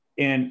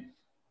 And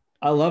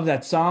I love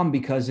that Psalm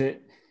because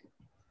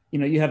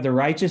you have the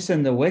righteous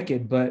and the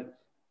wicked, but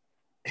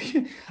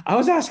I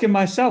was asking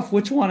myself,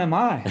 which one am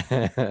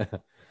I?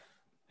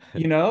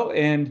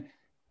 And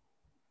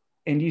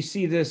you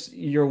see this,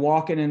 you're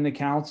walking in the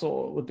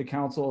counsel with the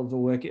counsel of the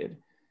wicked.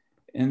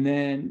 And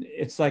then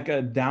it's like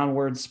a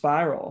downward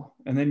spiral.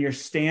 And then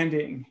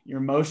you're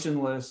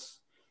motionless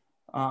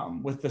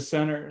with the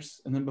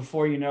sinners. And then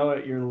before you know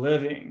it, you're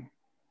living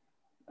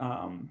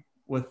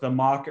with the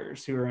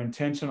mockers who are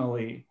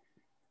intentionally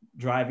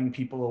driving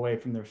people away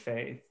from their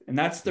faith. And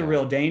that's the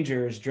real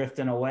danger, is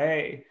drifting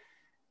away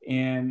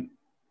and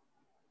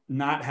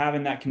not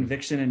having that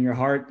conviction in your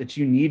heart that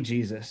you need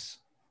Jesus.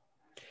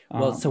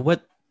 Well, so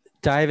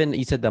dive in,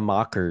 you said the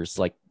mockers,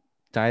 like,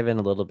 dive in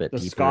a little bit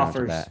deeper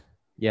scoffers. Into that.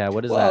 Yeah.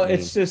 What does that mean?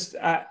 It's just,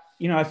 I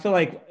feel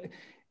like,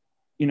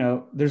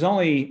 there's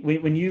only,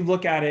 when you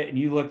look at it and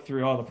you look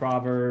through all the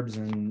Proverbs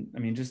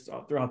and just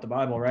throughout the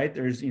Bible, right?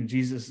 There's,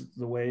 Jesus is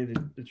the way,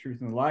 the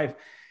truth, and the life.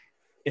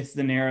 It's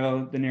the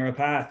narrow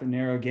path, the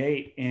narrow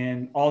gate,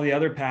 and all the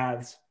other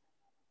paths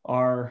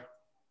are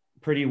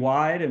pretty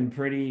wide and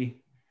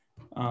pretty,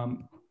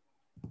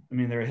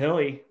 they're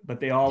hilly, but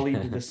they all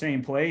lead to the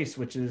same place,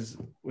 which is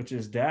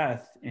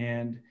death.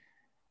 And,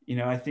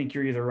 I think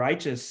you're either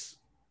righteous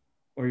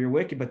or you're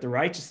wicked, but the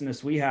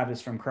righteousness we have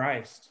is from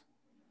Christ.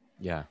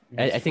 Yeah.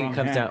 I think it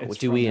comes down,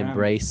 do we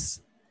embrace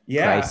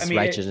Christ's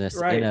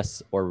righteousness in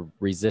us or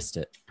resist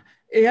it?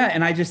 Yeah.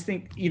 And I just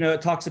think,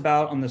 it talks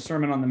about on the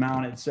Sermon on the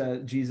Mount, it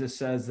says, Jesus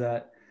says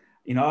that,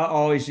 I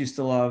always used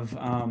to love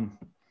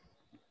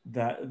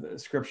that the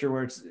scripture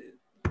where it's,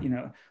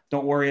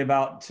 don't worry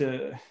about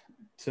to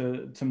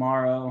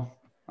tomorrow,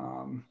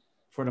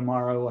 for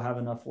tomorrow will have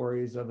enough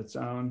worries of its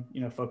own,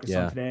 focus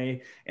on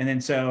today. And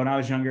then, so when I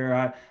was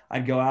younger,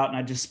 I'd go out and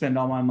I'd just spend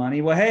all my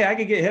money. Well, hey, I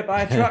could get hit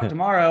by a truck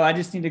tomorrow. I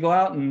just need to go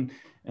out and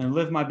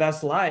live my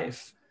best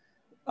life.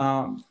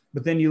 But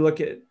then you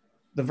look at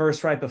the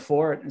verse right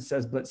before it and it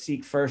says, but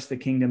seek first the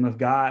kingdom of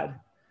God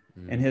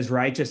and his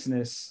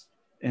righteousness,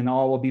 and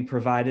all will be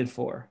provided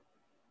for.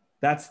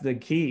 That's the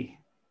key.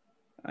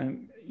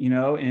 And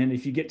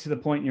if you get to the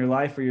point in your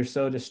life where you're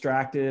so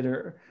distracted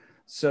or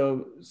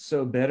so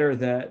bitter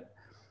that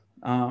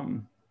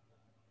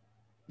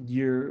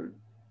you're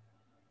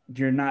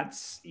not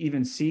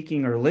even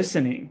seeking or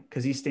listening,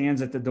 because he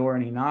stands at the door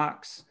and he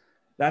knocks,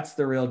 that's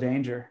the real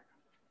danger.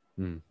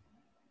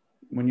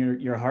 When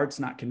your heart's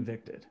not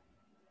convicted.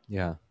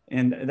 Yeah.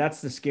 And that's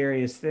the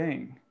scariest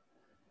thing,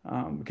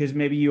 because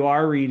maybe you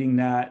are reading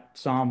that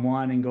Psalm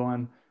 1 and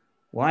going,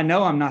 well, I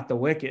know I'm not the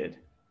wicked,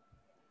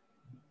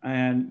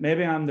 and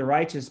maybe I'm the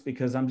righteous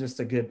because I'm just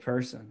a good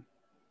person.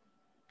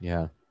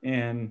 Yeah.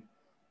 And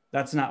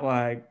that's not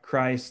why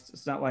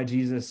it's not why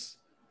Jesus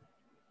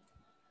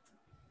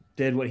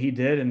did what he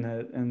did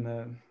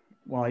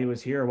while he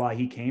was here, while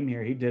he came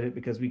here. He did it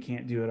because we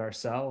can't do it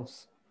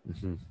ourselves.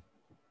 Mm-hmm.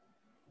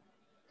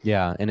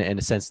 Yeah. And in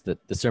a sense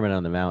that the Sermon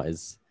on the Mount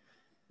is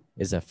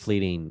a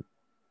fleeting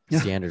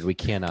standard we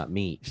cannot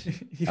meet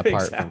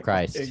apart from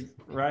Christ.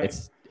 Right.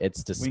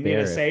 It's despair. We need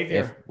a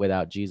savior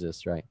without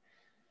Jesus. Right.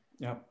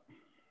 Yep.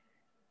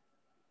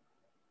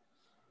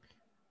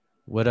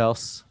 What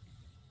else?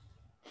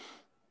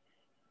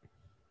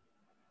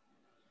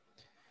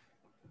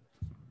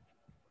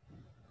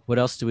 What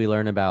else do we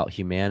learn about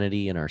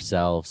humanity and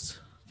ourselves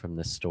from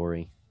this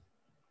story?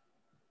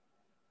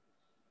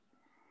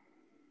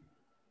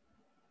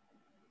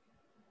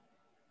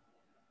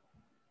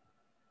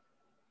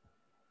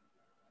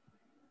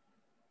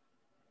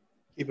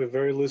 Keep a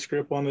very loose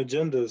grip on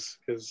agendas,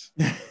 because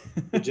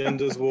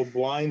agendas will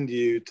blind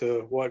you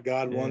to what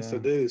God wants to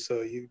do.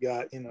 So you've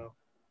got,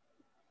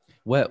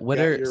 what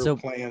are your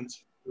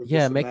plans?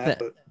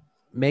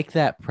 Make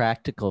that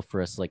practical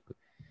for us. Like,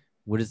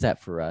 what is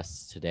that for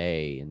us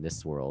today in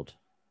this world?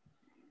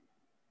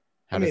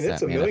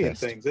 It's a million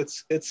things.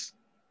 It's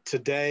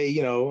today,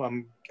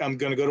 I'm going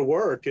to go to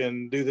work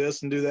and do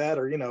this and do that,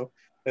 or,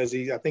 I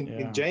think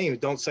in James,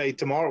 don't say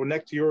tomorrow,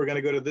 next year, we're going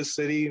to go to this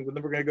city. Then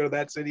we're going to go to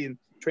that city and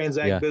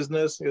transact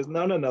business. He goes,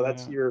 no,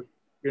 that's you're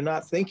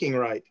not thinking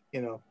right.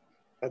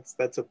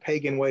 That's a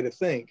pagan way to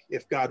think.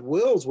 If God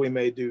wills, we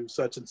may do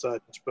such and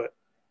such, but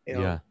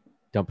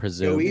don't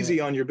presume. Go easy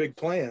on your big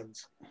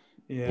plans.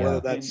 Yeah. Whether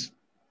that's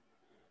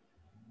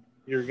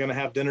you're going to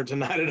have dinner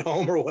tonight at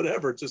home or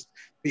whatever, just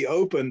be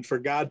open for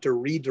God to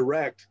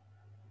redirect,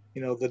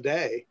 the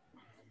day.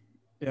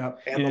 Yeah.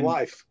 And the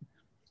life.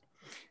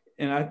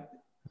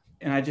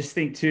 And I just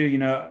think too,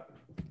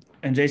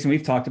 and Jason,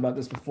 we've talked about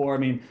this before. I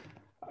mean,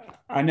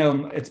 I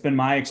know it's been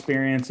my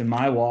experience in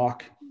my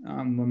walk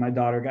when my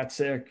daughter got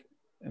sick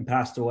and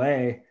passed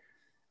away,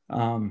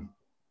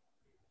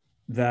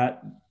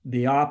 that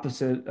the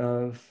opposite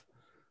of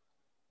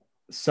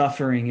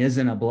suffering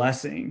isn't a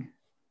blessing,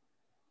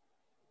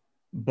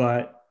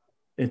 but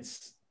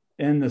it's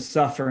in the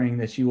suffering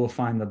that you will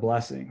find the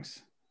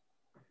blessings.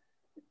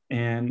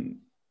 And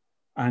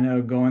I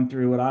know going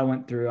through what I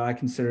went through, I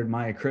considered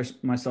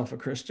myself a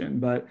Christian,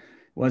 but it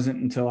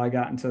wasn't until I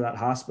got into that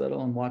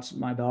hospital and watched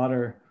my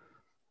daughter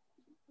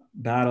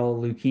battle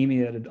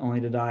leukemia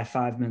only to die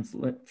 5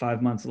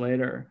 months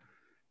later,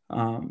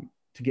 to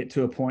get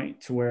to a point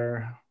to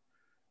where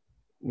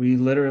we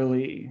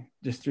literally,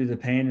 just through the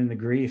pain and the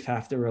grief,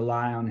 have to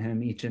rely on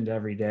him each and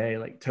every day,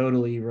 like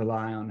totally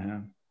rely on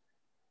him.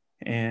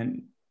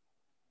 And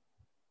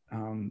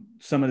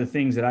some of the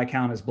things that I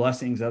count as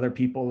blessings, other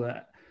people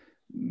that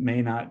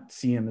may not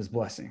see him as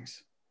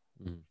blessings,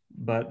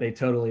 but they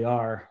totally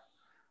are.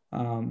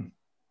 And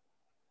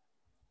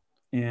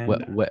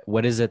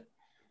what is it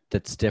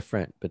that's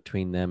different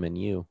between them and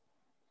you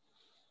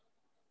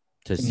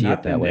to see nothing.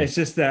 It that way? It's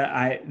just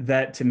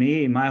that to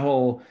me,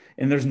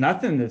 and there's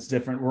nothing that's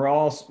different. We're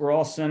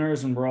all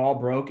sinners and we're all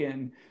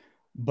broken,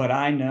 but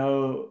I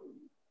know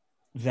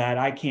that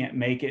I can't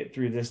make it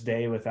through this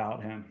day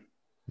without him,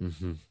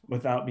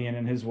 without being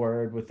in his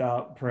word,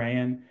 without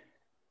praying.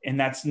 And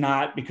that's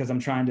not because I'm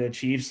trying to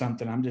achieve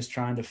something. I'm just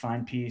trying to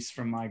find peace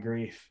from my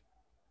grief.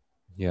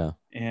 Yeah.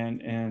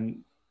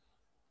 And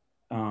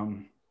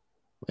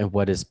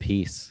what is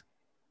peace?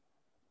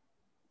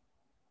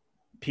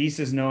 Peace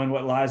is knowing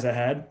what lies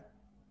ahead.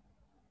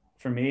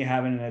 For me,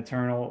 having an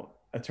eternal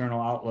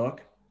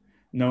outlook,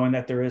 knowing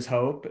that there is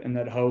hope, and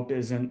that hope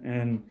isn't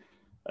in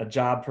a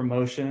job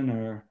promotion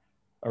or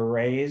a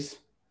raise,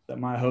 that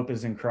my hope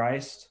is in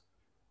Christ.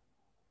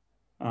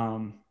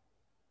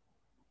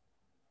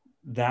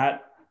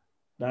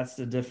 That's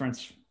the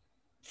difference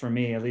for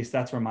me. At least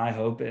that's where my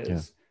hope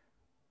is.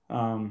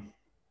 Yeah.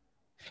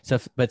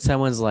 But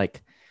someone's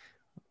like,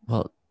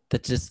 well,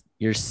 that just,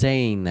 you're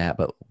saying that,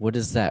 but what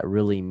does that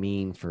really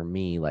mean for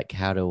me? Like,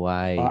 how do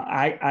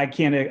I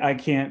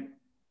can't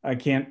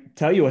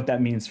tell you what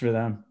that means for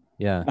them.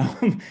 Yeah.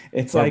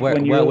 It's like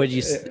when you,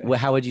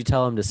 how would you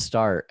tell them to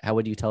start? How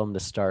would you tell them to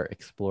start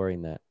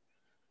exploring that?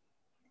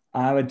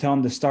 I would tell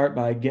them to start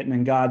by getting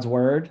in God's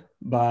word,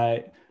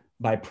 by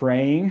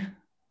praying.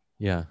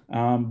 Yeah.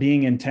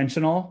 Being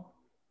intentional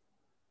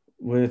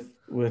with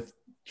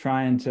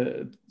trying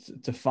to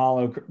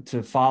follow.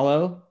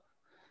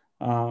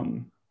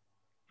 To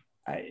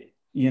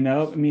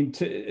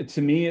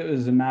me, it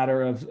was a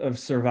matter of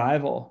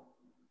survival.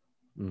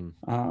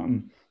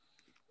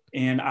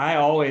 And I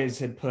always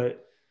had put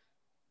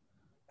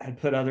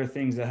other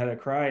things ahead of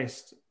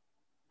Christ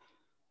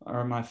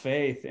or my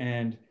faith.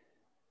 And,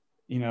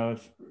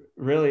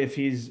 if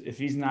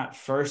he's not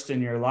first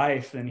in your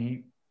life, then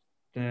he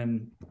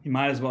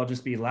might as well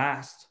just be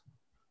last.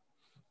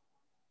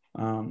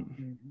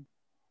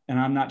 And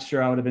I'm not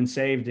sure I would have been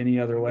saved any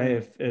other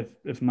way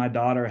if my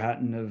daughter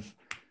hadn't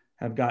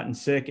have gotten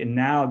sick. And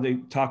now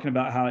talking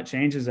about how it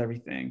changes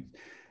everything.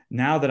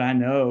 Now that I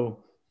know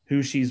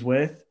who she's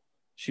with,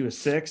 she was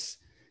 6,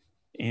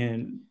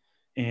 and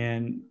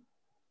you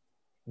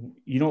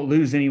don't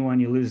lose anyone,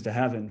 you lose to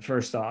heaven,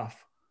 first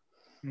off.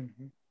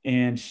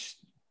 And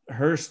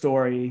her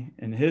story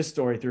and his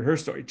story through her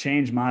story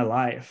changed my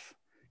life,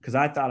 because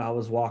I thought I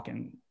was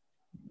walking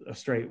a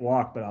straight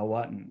walk, but I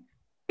wasn't.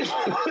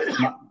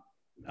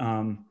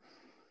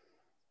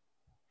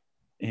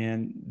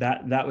 And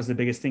that was the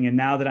biggest thing. And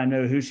now that I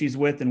know who she's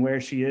with and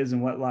where she is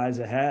and what lies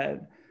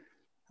ahead,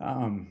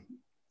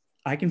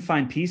 I can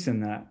find peace in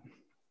that.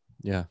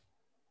 Yeah.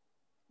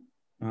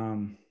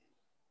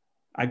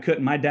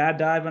 My dad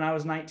died when I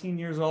was 19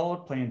 years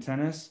old playing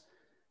tennis,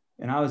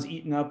 and I was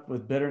eaten up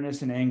with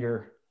bitterness and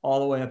anger all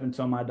the way up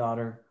until my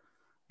daughter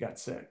got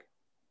sick.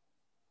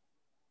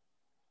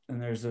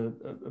 And there's a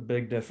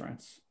big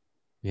difference.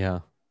 Yeah.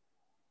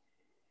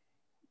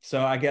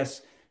 So I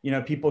guess,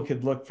 people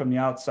could look from the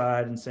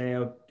outside and say,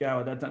 oh,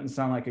 God, that doesn't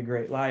sound like a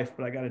great life.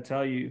 But I got to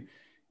tell you,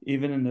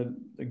 even in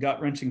the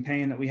gut-wrenching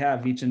pain that we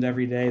have each and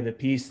every day, the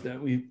peace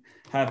that we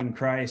have in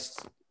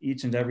Christ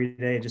each and every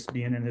day, just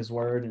being in his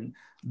word and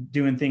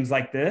doing things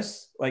like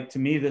this, like, to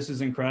me, this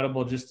is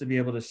incredible, just to be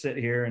able to sit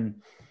here and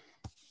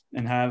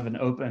have an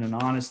open and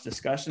honest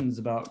discussions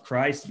about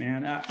Christ,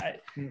 man.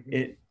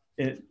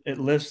 It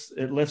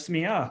lifts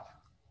me up.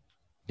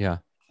 Yeah.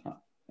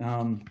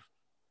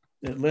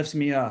 It lifts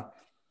me up.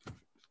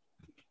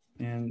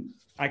 And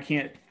I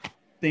can't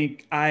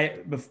think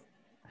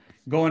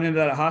going into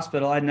that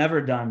hospital, I'd never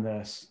done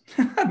this.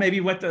 Maybe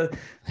went to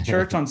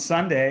church on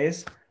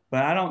Sundays,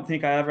 but I don't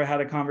think I ever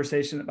had a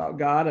conversation about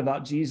God,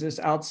 about Jesus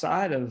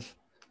outside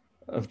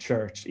of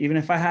church, even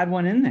if I had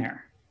one in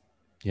there.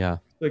 Yeah.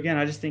 So again,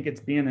 I just think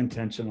it's being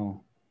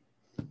intentional.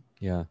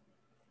 Yeah.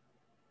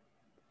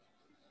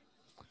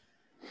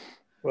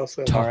 Well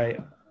said. All right.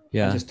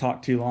 Yeah. I just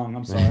talked too long.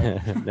 I'm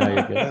sorry. No,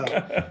 you're good.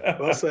 Yeah.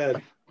 Well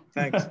said.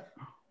 Thanks.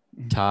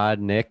 Todd,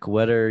 Nick,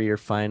 what are your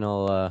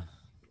final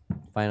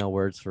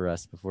words for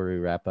us before we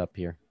wrap up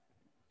here?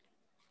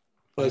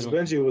 Well, as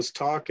Benji was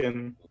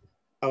talking,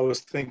 I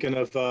was thinking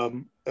of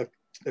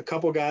a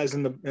couple guys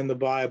in the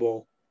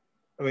Bible.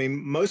 I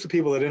mean, most of the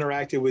people that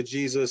interacted with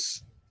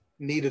Jesus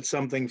needed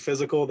something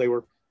physical. They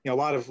were, a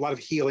lot of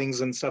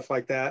healings and stuff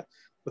like that.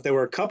 But there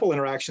were a couple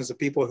interactions of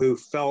people who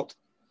felt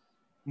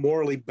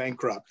morally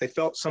bankrupt. They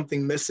felt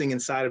something missing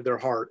inside of their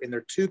heart. And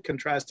they're two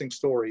contrasting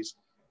stories.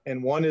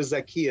 And one is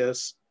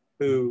Zacchaeus,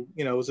 who,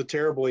 was a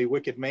terribly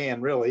wicked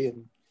man, really,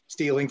 and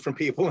stealing from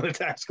people and a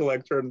tax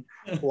collector and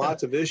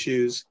lots of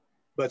issues.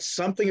 But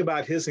something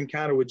about his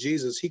encounter with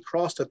Jesus, he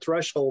crossed a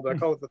threshold. I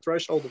call it the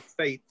threshold of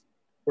faith,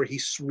 where he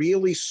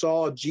really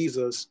saw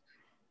Jesus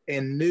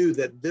and knew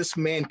that this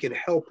man could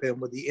help him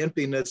with the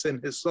emptiness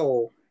in his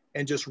soul.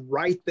 And just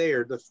right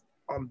there,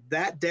 on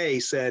that day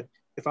said,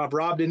 if I've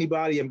robbed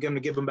anybody, I'm going to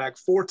give them back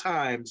 4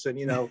 times. And,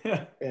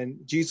 and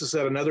Jesus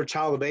said, another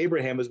child of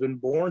Abraham has been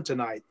born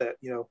tonight, that,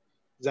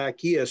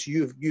 Zacchaeus,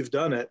 you've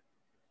done it.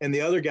 And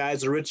the other guy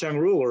is the rich young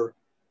ruler.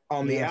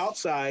 On the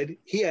outside,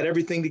 he had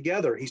everything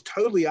together. He's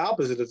totally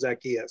opposite of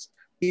Zacchaeus.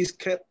 He's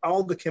kept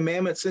all the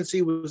commandments since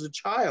he was a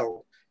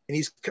child.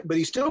 But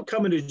he's still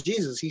coming to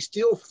Jesus. He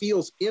still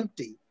feels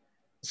empty.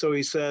 So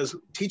he says,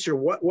 teacher,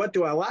 what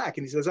do I lack?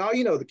 And he says, oh,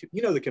 you know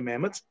the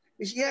commandments.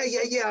 He says,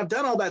 yeah. I've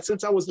done all that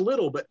since I was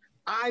little, but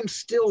I'm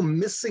still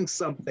missing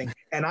something.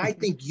 And I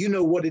think you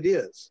know what it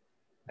is.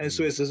 And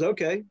so he says,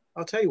 okay,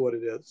 I'll tell you what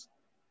it is.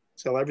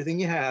 Sell everything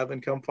you have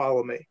and come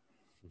follow me.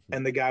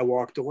 And the guy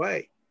walked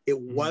away. It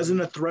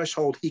wasn't a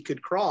threshold he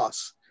could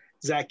cross.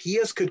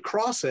 Zacchaeus could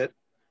cross it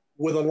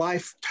with a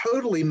life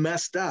totally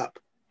messed up,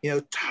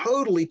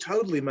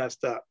 totally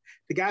messed up.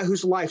 The guy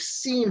whose life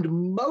seemed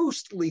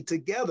mostly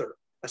together,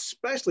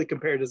 especially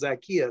compared to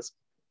Zacchaeus,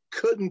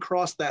 couldn't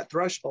cross that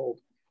threshold.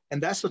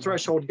 And that's the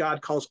threshold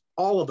God calls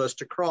all of us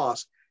to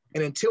cross.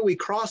 And until we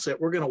cross it,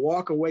 we're going to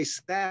walk away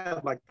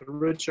sad like the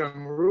rich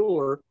young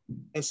ruler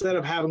instead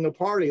of having a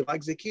party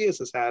like Zacchaeus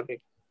is having.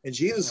 And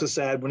Jesus is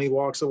sad when he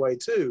walks away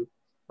too.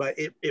 But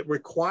it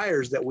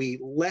requires that we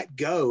let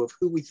go of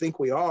who we think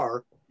we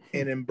are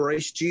and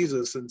embrace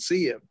Jesus and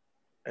see him.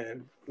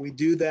 And we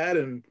do that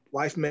and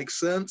life makes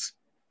sense.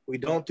 We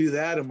don't do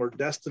that and we're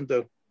destined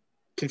to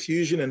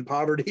confusion and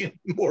poverty and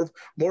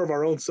more of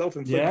our own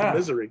self-inflicted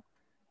misery.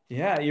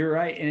 Yeah, you're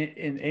right.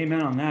 And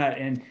amen on that.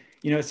 And,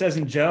 it says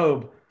in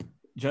Job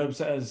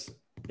says,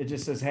 it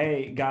just says,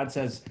 hey, God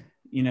says,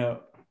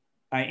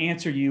 I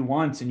answer you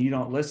once and you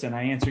don't listen.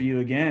 I answer you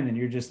again and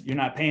you're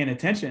not paying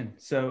attention.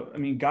 So, I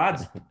mean,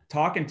 God's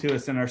talking to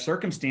us in our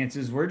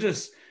circumstances. We're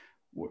just,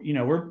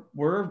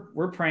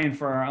 we're praying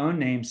for our own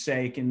name's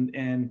sake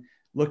and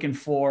looking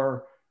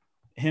for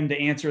him to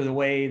answer the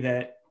way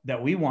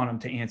that we want him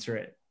to answer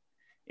it.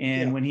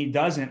 And when he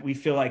doesn't, we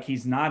feel like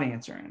he's not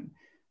answering.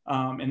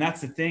 And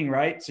that's the thing,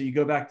 right? So you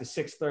go back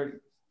to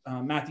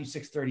Matthew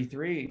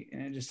 6:33,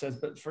 and it just says,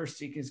 but first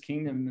seek his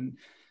kingdom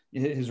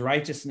and his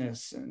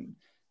righteousness and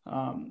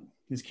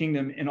his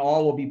kingdom, and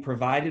all will be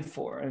provided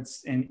for.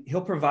 And he'll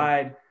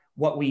provide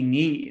what we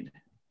need,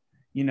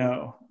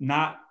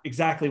 not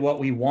exactly what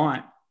we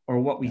want or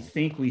what we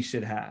think we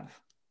should have.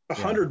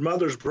 100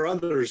 mothers,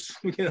 brothers,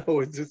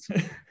 it's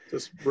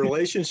just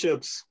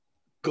relationships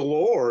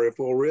galore if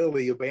we'll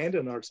really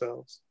abandon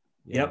ourselves.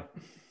 Yep.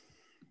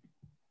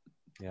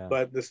 Yeah.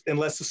 But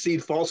unless the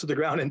seed falls to the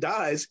ground and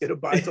dies, it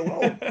abides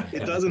alone.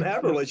 It doesn't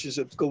have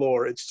relationships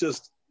galore. It's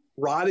just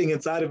rotting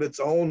inside of its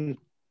own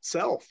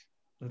self.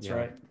 That's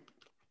right.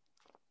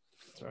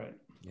 That's right.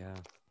 Yeah.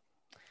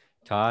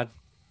 Todd?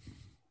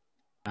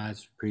 I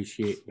just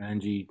appreciate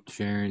Benji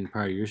sharing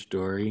part of your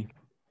story.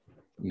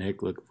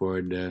 Nick, look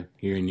forward to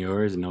hearing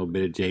yours and a little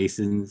bit of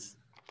Jason's.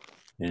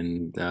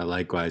 And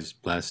likewise,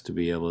 blessed to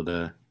be able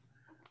to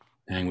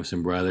hang with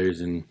some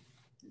brothers and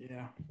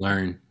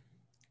learn.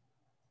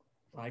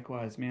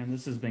 Likewise, man,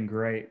 this has been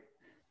great.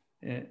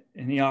 And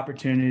the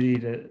opportunity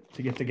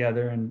to get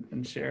together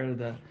and share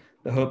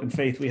the hope and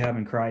faith we have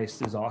in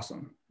Christ is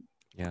awesome.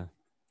 Yeah.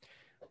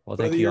 Well,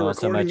 thank you all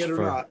so much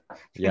for.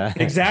 Yeah.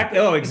 Exactly.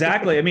 Oh,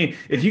 exactly. I mean,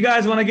 if you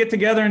guys want to get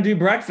together and do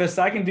breakfast,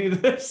 I can do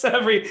this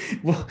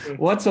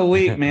once a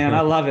week, man.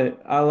 I love it.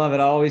 I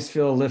always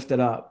feel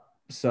lifted up.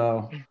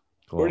 So.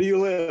 Cool. Where do you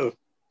live?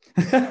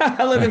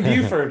 I live in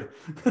Buford.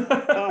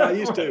 I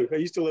used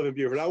to live in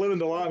Buford. I live in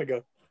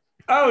Dahlonega.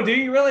 Oh, do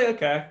you really?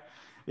 Okay.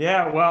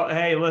 Yeah. Well,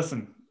 hey,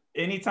 listen,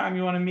 anytime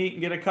you want to meet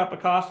and get a cup of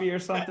coffee or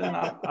something,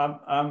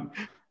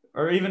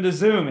 or even to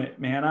Zoom it,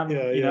 man.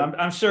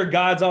 I'm sure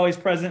God's always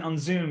present on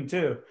Zoom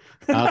too.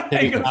 I'll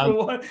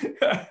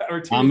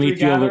meet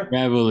you over at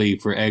Beverly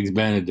for Eggs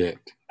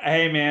Benedict.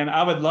 Hey man,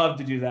 I would love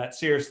to do that.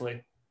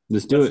 Seriously.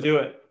 Let's do it.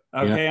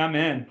 Okay, yeah.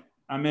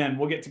 I'm in.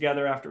 We'll get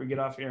together after we get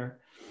off here.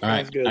 All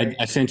right.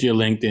 I sent you a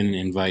LinkedIn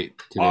invite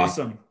today.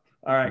 Awesome.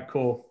 All right,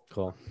 cool.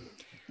 All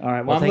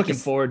right. Well, I'm looking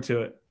forward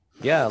to it.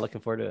 Yeah,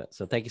 looking forward to it.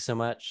 So thank you so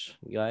much,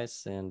 you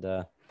guys, and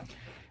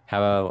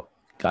have a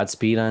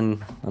Godspeed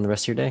on the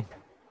rest of your day.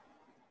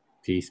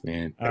 Peace,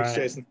 man. Thanks,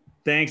 Jason.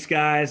 Thanks,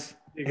 guys.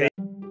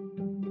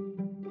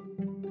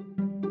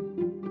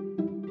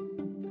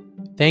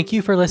 Thank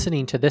you for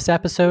listening to this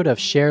episode of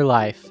Share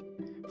Life.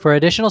 For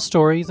additional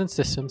stories and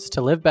systems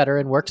to live better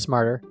and work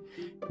smarter,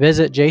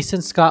 visit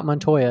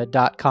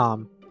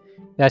jasonscottmontoya.com.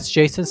 That's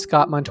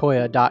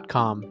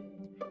jasonscottmontoya.com.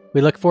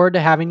 We look forward to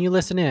having you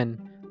listen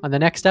in on the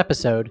next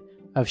episode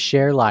of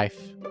Share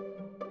Life.